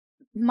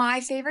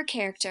 My favorite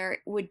character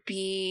would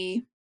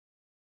be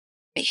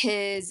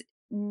his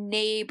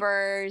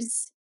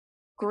neighbor's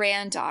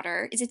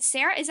granddaughter. Is it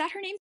Sarah? Is that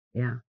her name?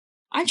 Yeah.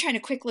 I'm trying to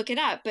quick look it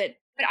up, but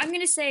I'm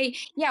going to say,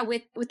 yeah,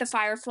 with the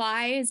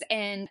fireflies.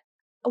 And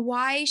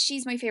why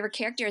she's my favorite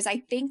character is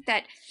I think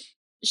that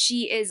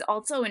she is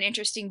also an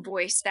interesting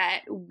voice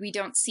that we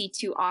don't see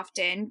too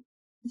often.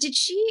 Did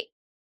she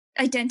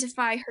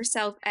identify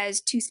herself as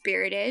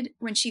two-spirited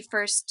when she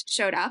first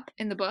showed up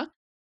in the book?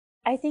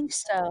 I think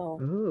so.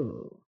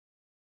 Ooh.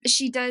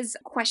 She does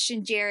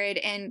question Jared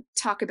and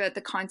talk about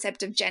the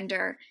concept of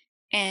gender,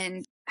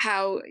 and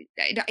how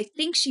I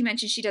think she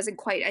mentioned she doesn't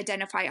quite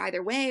identify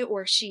either way,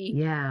 or she.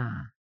 Yeah.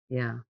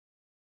 Yeah.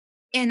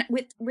 And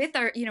with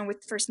our,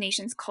 with First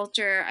Nations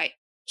culture, I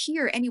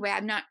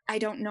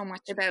don't know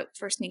much about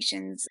First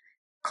Nations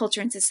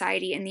culture and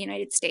society in the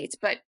United States,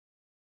 but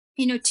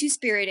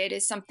two-spirited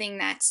is something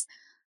that's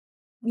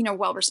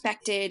well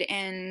respected,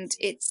 and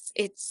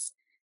it's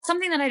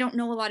something that I don't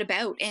know a lot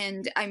about,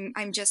 and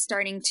I'm just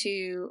starting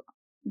to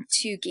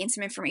gain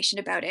some information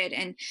about it,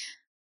 and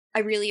I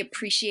really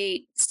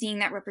appreciate seeing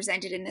that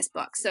represented in this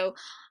book. So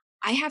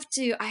I have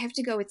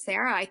to go with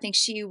Sarah. I think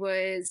she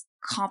was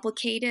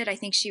complicated. I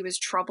think she was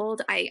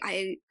troubled.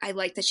 I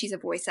like that she's a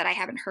voice that I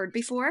haven't heard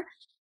before.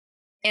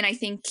 And I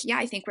think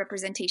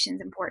representation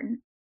is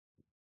important.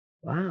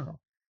 Wow.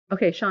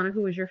 Okay, Shauna,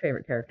 who was your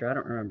favorite character? I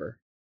don't remember.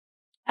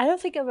 I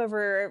don't think I've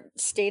ever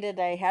stated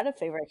I had a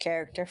favorite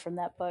character from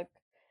that book.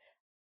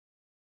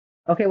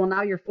 Okay, well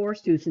now you're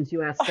forced to since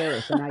you asked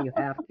Sarah, so now you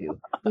have to.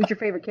 Who's your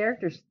favorite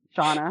character,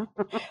 Shauna?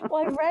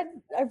 Well,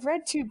 I've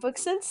read 2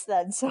 books since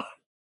then, so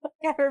I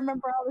gotta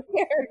remember all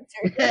the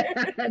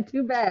characters.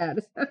 Too bad.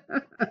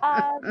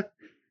 Um,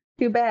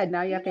 Too bad.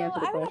 Now you have you to know, answer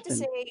the I would have to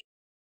question.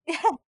 say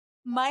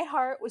my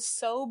heart was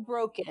so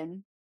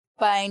broken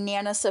by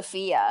Nana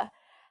Sophia.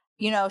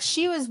 You know,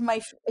 she was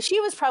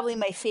probably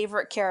my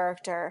favorite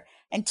character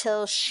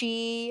until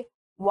she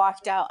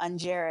walked out on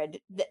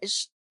Jared.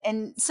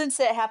 And since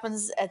that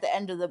happens at the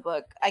end of the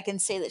book, I can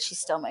say that she's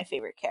still my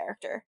favorite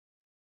character.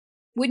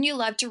 Wouldn't you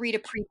love to read a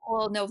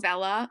prequel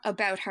novella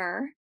about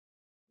her?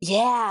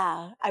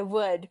 Yeah, I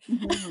would.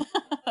 Mhm.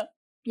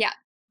 Yeah.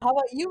 How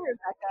about you,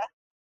 Rebecca?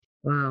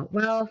 Wow.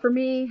 Well, for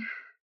me,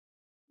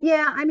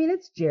 yeah, I mean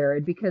it's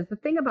Jared because the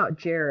thing about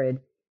Jared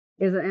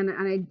is,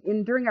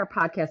 and during our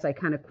podcast I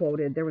kind of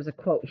quoted. There was a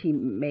quote he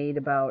made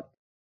about.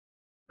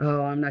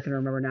 Oh, I'm not going to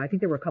remember now. I think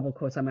there were a couple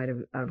quotes I might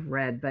have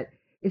read, but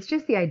it's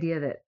just the idea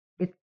that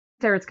it's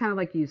Sarah. It's kind of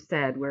like you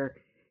said, where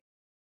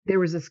there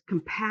was this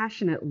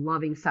compassionate,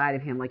 loving side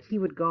of him. Like he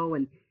would go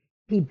and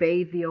he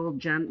bathed the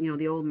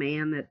the old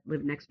man that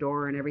lived next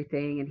door and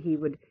everything, and he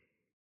would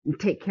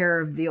take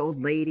care of the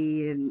old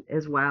lady and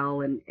as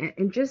well, and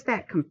just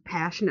that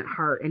compassionate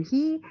heart. And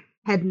he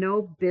had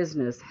no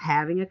business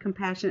having a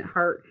compassionate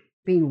heart,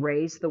 being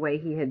raised the way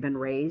he had been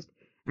raised.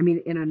 I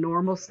mean, in a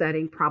normal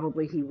setting,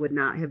 probably he would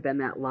not have been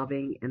that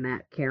loving and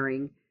that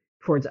caring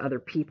towards other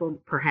people,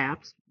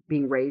 perhaps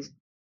being raised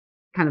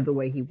kind of the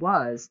way he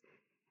was.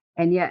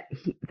 And yet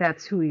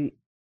that's who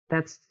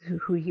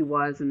he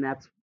was, and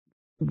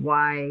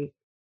why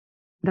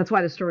that's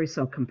why the story is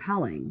so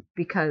compelling,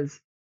 because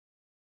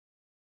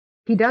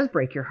he does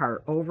break your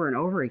heart over and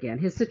over again.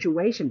 His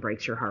situation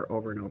breaks your heart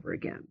over and over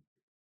again.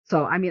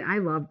 So I mean, I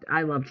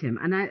loved him,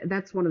 and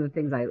that's one of the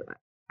things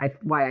I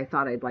why I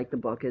thought I'd like the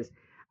book is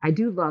I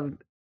do love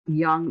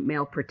young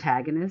male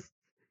protagonists,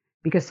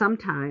 because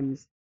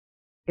sometimes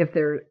if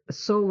they're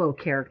solo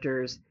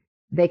characters,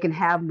 they can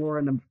have more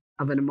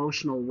of an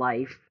emotional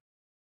life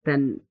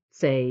than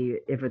say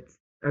if it's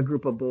a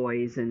group of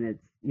boys and it's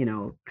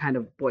kind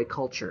of boy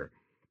culture.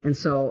 And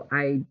so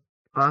I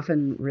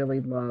often really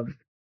love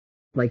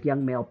like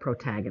young male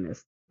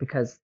protagonists,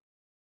 because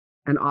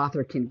an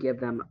author can give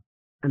them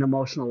an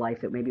emotional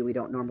life that maybe we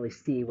don't normally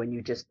see when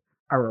you just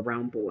are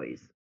around boys,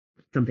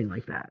 something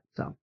like that.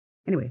 So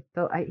anyway,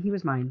 he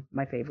was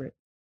my favorite.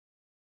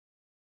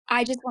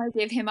 I just want to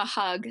give him a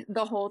hug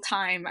the whole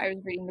time I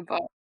was reading the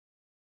book.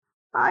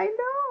 I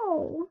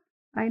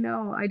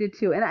know, I did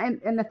too.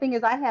 And the thing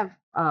is, I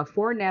have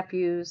 4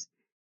 nephews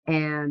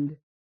and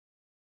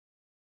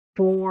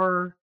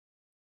 4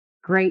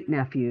 great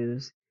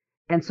nephews,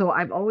 and so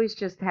I've always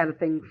just had a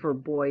thing for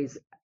boys,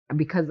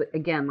 because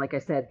again, like I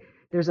said,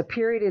 there's a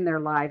period in their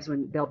lives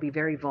when they'll be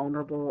very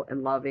vulnerable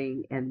and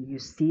loving, and you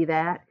see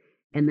that,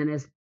 and then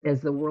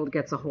as the world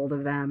gets a hold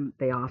of them,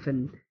 they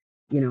often,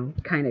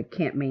 kind of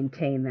can't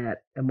maintain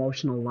that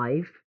emotional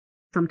life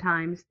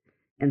sometimes.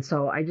 And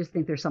so I just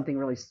think there's something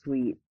really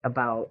sweet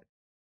about,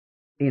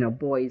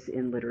 boys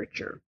in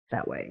literature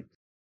that way.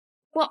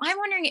 Well, I'm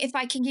wondering if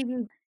I can give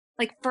you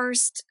like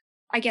first,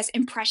 I guess,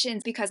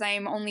 impressions because I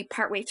am only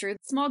partway through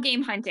small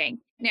game hunting.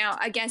 Now,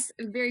 I guess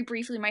very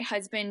briefly, my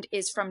husband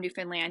is from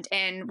Newfoundland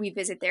and we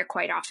visit there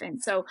quite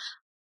often. So,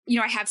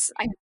 I have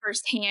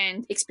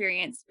firsthand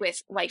experience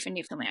with life in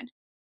Newfoundland.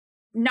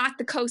 Not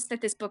the coast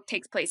that this book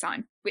takes place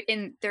on.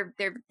 In they're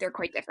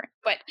quite different.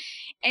 But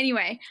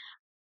anyway,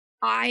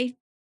 I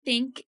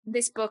think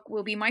this book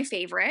will be my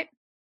favorite.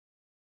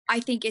 I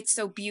think it's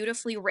so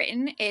beautifully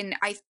written, and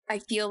I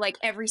feel like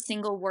every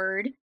single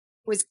word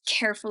was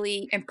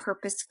carefully and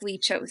purposefully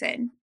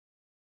chosen.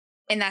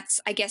 And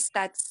I guess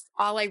that's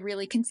all I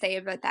really can say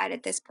about that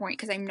at this point,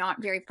 because I'm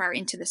not very far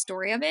into the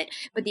story of it.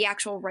 But the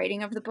actual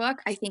writing of the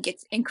book, I think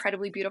it's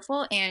incredibly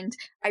beautiful, and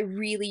I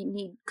really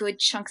need good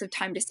chunks of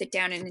time to sit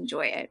down and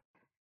enjoy it.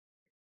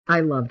 I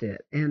loved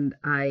it, and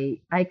I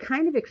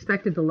kind of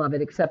expected to love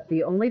it, except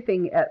the only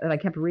thing that I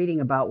kept reading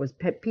about was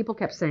people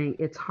kept saying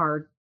it's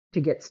hard to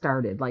get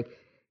started. Like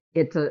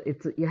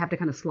you have to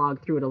kind of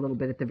slog through it a little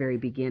bit at the very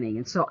beginning.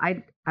 And so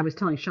I was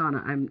telling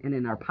Shauna, and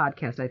in our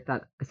podcast,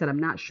 I said I'm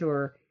not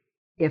sure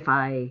if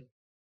I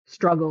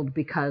struggled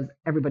because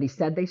everybody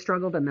said they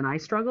struggled and then I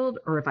struggled,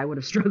 or if I would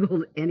have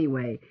struggled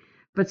anyway.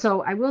 But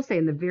so I will say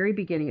in the very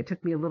beginning, it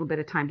took me a little bit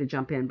of time to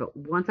jump in. But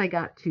once I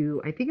got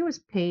to, I think it was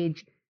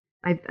page,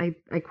 I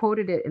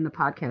quoted it in the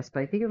podcast,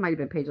 but I think it might have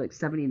been page like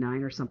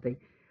 79 or something,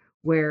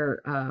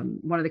 where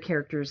one of the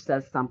characters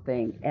says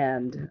something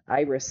and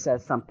Iris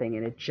says something,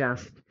 and it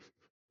just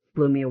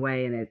blew me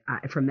away. And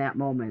from that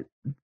moment,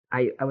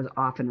 I was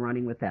off and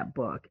running with that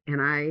book,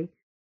 and I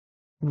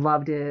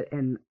loved it.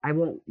 And I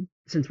won't,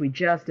 since we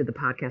just did the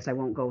podcast, I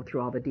won't go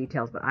through all the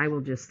details, but I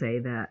will just say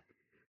that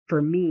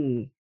for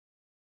me,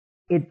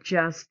 it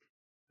just,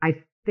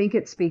 I think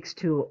it speaks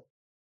to,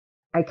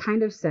 I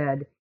kind of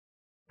said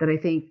that I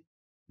think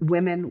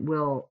women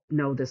will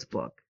know this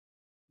book,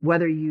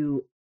 whether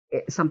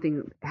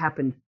something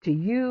happened to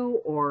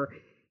you or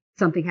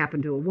something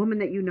happened to a woman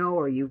that you know,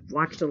 or you've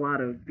watched a lot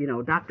of,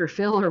 Dr.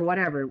 Phil or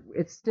whatever.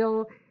 It's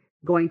still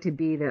going to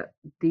be that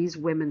these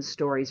women's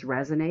stories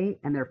resonate,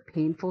 and they're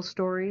painful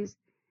stories,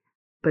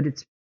 but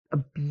it's a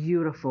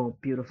beautiful,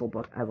 beautiful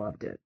book. I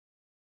loved it.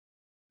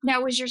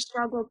 Now, was your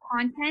struggle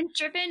content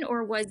driven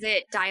or was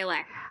it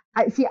dialect?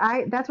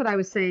 That's what I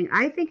was saying.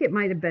 I think it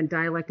might have been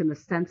dialect in the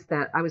sense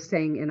that I was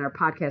saying in our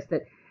podcast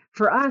that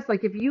for us,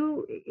 like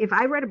if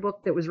I read a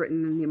book that was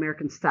written in the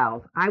American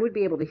South, I would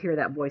be able to hear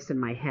that voice in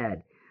my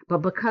head. But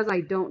because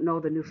I don't know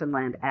the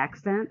Newfoundland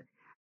accent,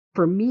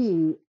 for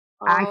me,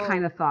 I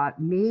kind of thought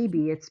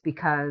maybe it's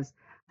because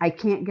I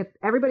can't get,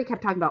 everybody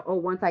kept talking about,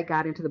 once I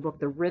got into the book,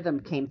 the rhythm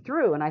came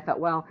through. And I thought,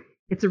 well,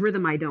 it's a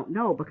rhythm I don't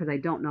know because I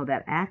don't know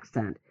that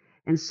accent.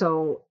 And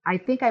so I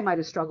think I might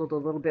have struggled a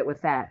little bit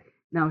with that.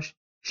 Now,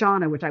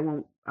 Shauna, which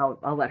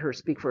I'll let her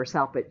speak for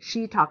herself, but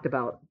she talked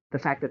about the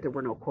fact that there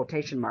were no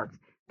quotation marks.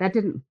 That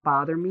didn't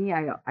bother me.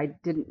 I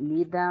didn't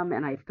need them.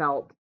 And I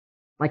felt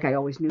like I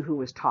always knew who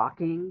was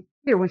talking.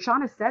 When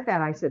Shauna said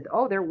that, I said,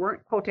 there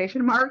weren't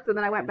quotation marks. And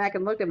then I went back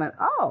and looked and went,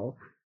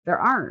 there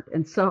aren't.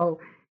 And so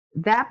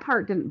that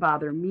part didn't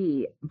bother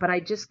me, but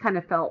I just kind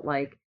of felt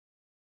like,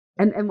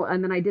 and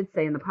then I did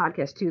say in the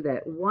podcast too,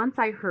 that once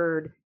I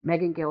heard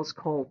Megan Gales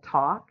Cole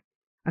talk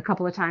a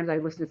couple of times, I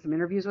listened to some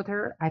interviews with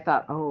her. I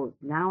thought,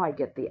 now I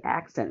get the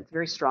accent. It's a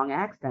very strong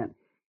accent.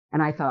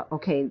 And I thought,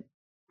 okay,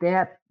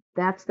 that's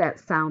that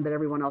sound that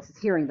everyone else is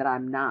hearing that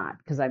I'm not,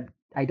 because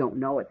I don't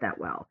know it that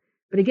well.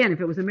 But again,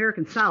 if it was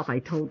American South, I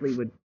totally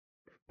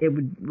it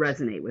would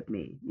resonate with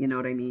me. You know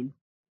what I mean?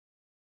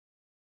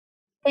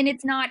 And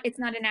it's not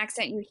an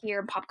accent you hear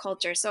in pop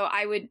culture. So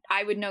I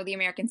would know the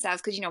American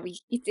South because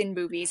it's in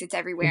movies, it's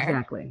everywhere.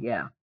 Exactly.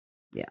 Yeah.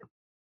 Yeah.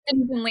 The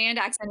Newfoundland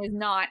accent is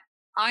not.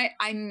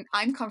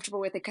 I'm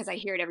comfortable with it because I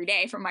hear it every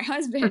day from my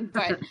husband.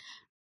 But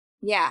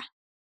yeah,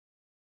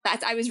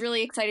 I was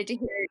really excited to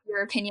hear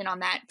your opinion on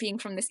that, being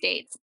from the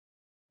States.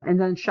 And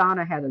then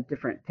Shauna had a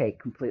different take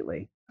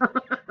completely.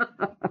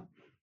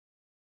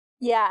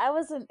 Yeah, I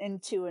wasn't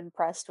too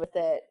impressed with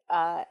it.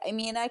 I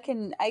mean, I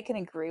can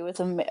agree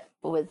with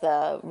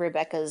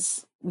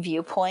Rebecca's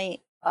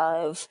viewpoint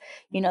of,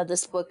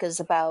 this book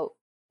is about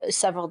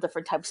several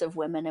different types of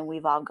women, and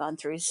we've all gone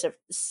through.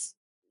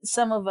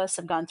 Some of us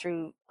have gone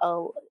through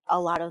a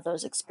lot of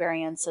those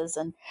experiences,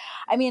 and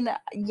I mean,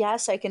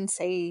 yes, I can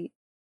say.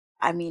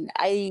 I mean,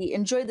 I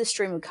enjoyed the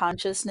stream of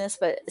consciousness,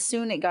 but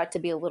soon it got to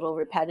be a little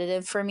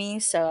repetitive for me.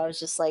 So I was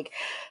just like,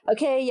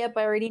 okay, yep,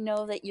 I already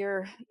know that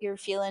you're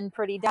feeling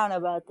pretty down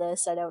about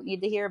this. I don't need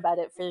to hear about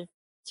it for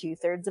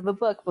 2/3 of a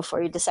book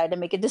before you decide to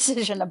make a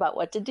decision about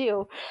what to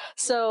do.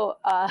 So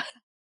I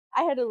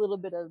had a little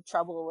bit of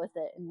trouble with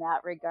it in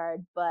that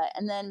regard.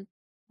 And then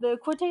the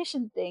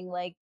quotation thing,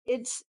 like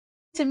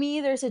to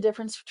me, there's a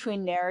difference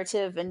between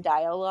narrative and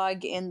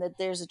dialogue in that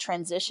there's a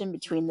transition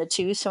between the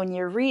two. So when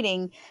you're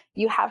reading,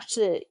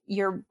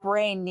 your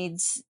brain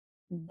needs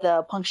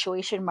the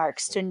punctuation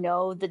marks to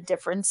know the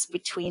difference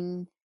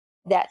between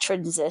that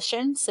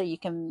transition. So you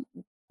can,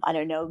 I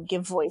don't know,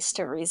 give voice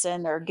to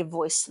reason or give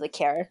voice to the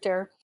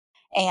character.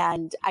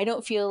 And I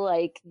don't feel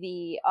like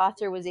the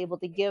author was able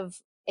to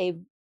give a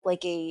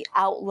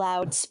out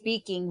loud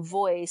speaking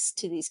voice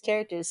to these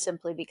characters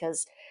simply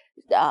because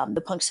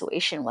the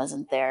punctuation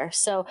wasn't there.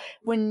 So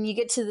when you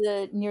get to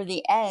the near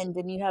the end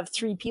and you have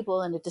three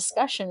people in a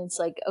discussion, it's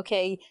like,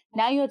 okay,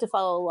 now you have to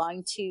follow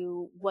along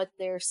to what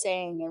they're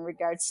saying in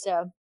regards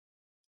to,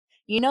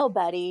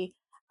 Betty,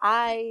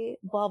 I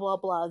blah blah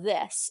blah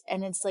this.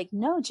 And it's like,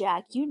 no,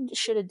 Jack, you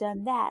should have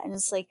done that. And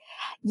it's like,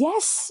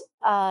 yes,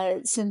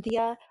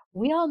 Cynthia,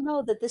 we all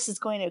know that this is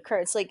going to occur.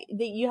 It's like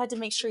that you had to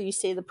make sure you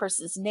say the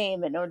person's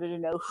name in order to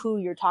know who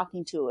you're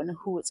talking to and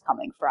who it's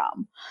coming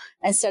from,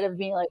 instead of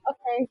being like,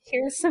 okay,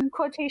 here's some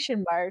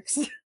quotation marks.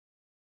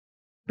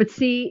 But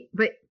here's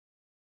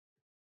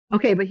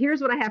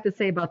what I have to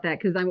say about that,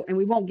 because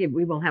we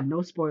will have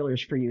no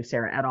spoilers for you,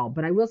 Sarah, at all.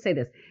 But I will say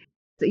this.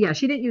 So yeah,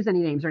 she didn't use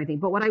any names or anything.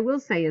 But what I will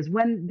say is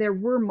when there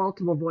were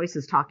multiple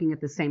voices talking at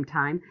the same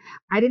time,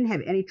 I didn't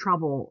have any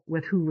trouble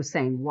with who was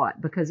saying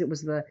what, because it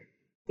was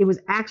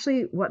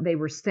actually what they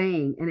were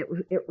saying, and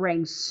it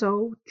rang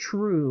so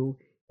true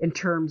in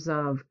terms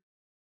of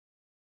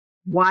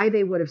why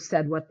they would have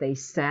said what they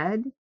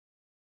said.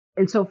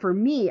 And so for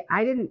me,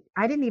 I didn't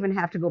even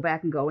have to go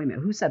back and go, wait a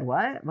minute, who said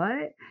what?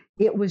 What?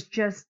 It was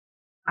just,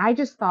 I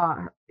just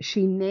thought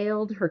she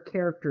nailed her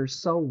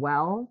characters so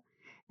well.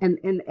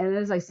 And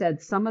as I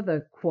said, some of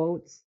the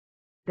quotes,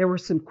 there were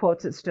some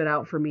quotes that stood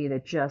out for me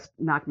that just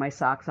knocked my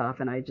socks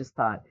off. And I just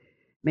thought,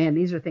 man,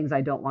 these are things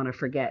I don't want to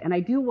forget. And I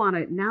do want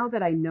to, now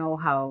that I know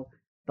how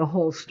the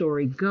whole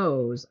story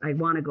goes, I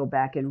want to go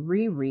back and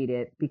reread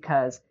it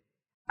because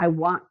I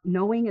want,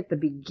 knowing at the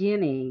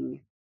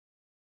beginning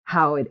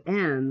how it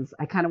ends,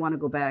 I kind of want to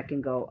go back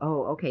and go,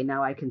 oh, okay,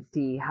 now I can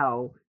see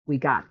how we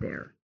got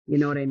there. You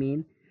know what I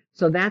mean?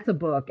 So that's a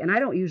book. And I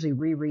don't usually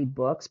reread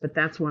books, but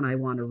that's one I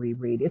want to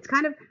reread. It's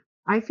kind of,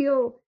 I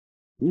feel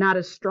not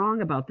as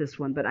strong about this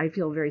one, but I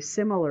feel very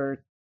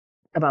similar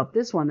about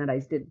this one that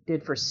I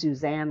did for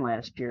Suzanne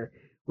last year,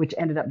 which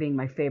ended up being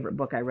my favorite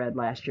book I read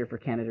last year for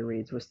Canada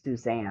Reads, was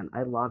Suzanne.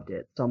 I loved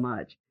it so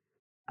much.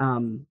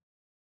 And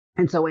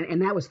so,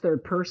 and that was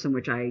third person,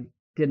 which I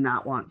did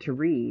not want to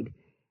read.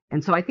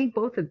 And so I think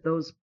both of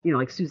those, you know,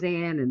 like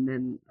Suzanne and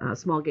then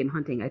Small Game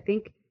Hunting, I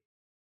think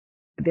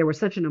there was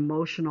such an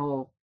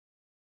emotional,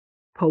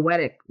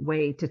 poetic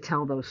way to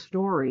tell those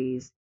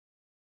stories.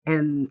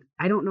 And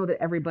I don't know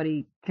that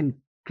everybody can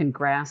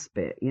grasp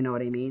it. You know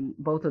what I mean?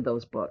 Both of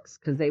those books,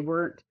 because they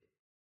weren't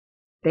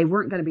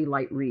going to be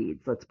light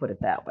reads. Let's put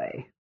it that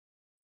way.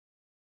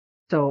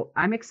 So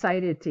I'm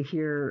excited to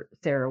hear,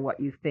 Sarah, what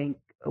you think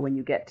when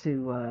you get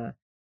to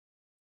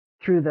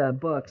through the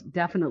books.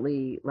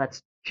 Definitely,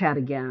 let's chat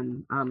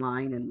again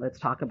online and let's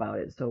talk about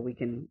it so we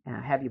can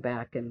have you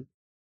back and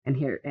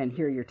hear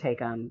your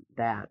take on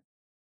that.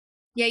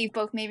 Yeah, you've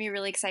both made me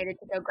really excited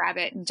to go grab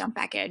it and jump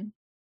back in.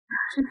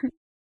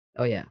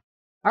 Oh yeah.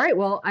 All right.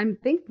 Well, I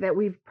think that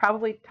we've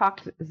probably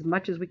talked as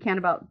much as we can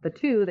about the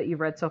 2 that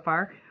you've read so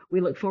far. We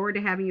look forward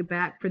to having you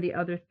back for the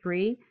other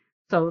 3.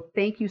 So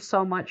thank you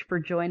so much for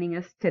joining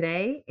us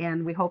today,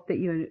 and we hope that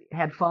you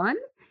had fun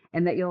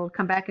and that you'll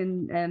come back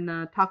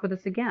and talk with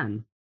us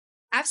again.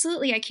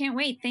 Absolutely. I can't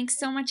wait. Thanks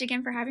so much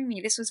again for having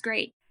me. This was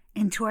great.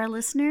 And to our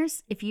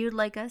listeners, if you'd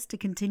like us to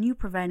continue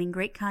providing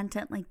great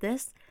content like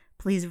this,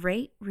 please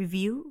rate,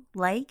 review,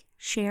 like,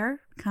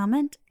 share,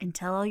 comment, and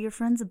tell all your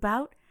friends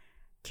about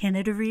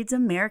Canada Reads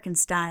American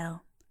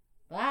Style.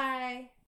 Bye.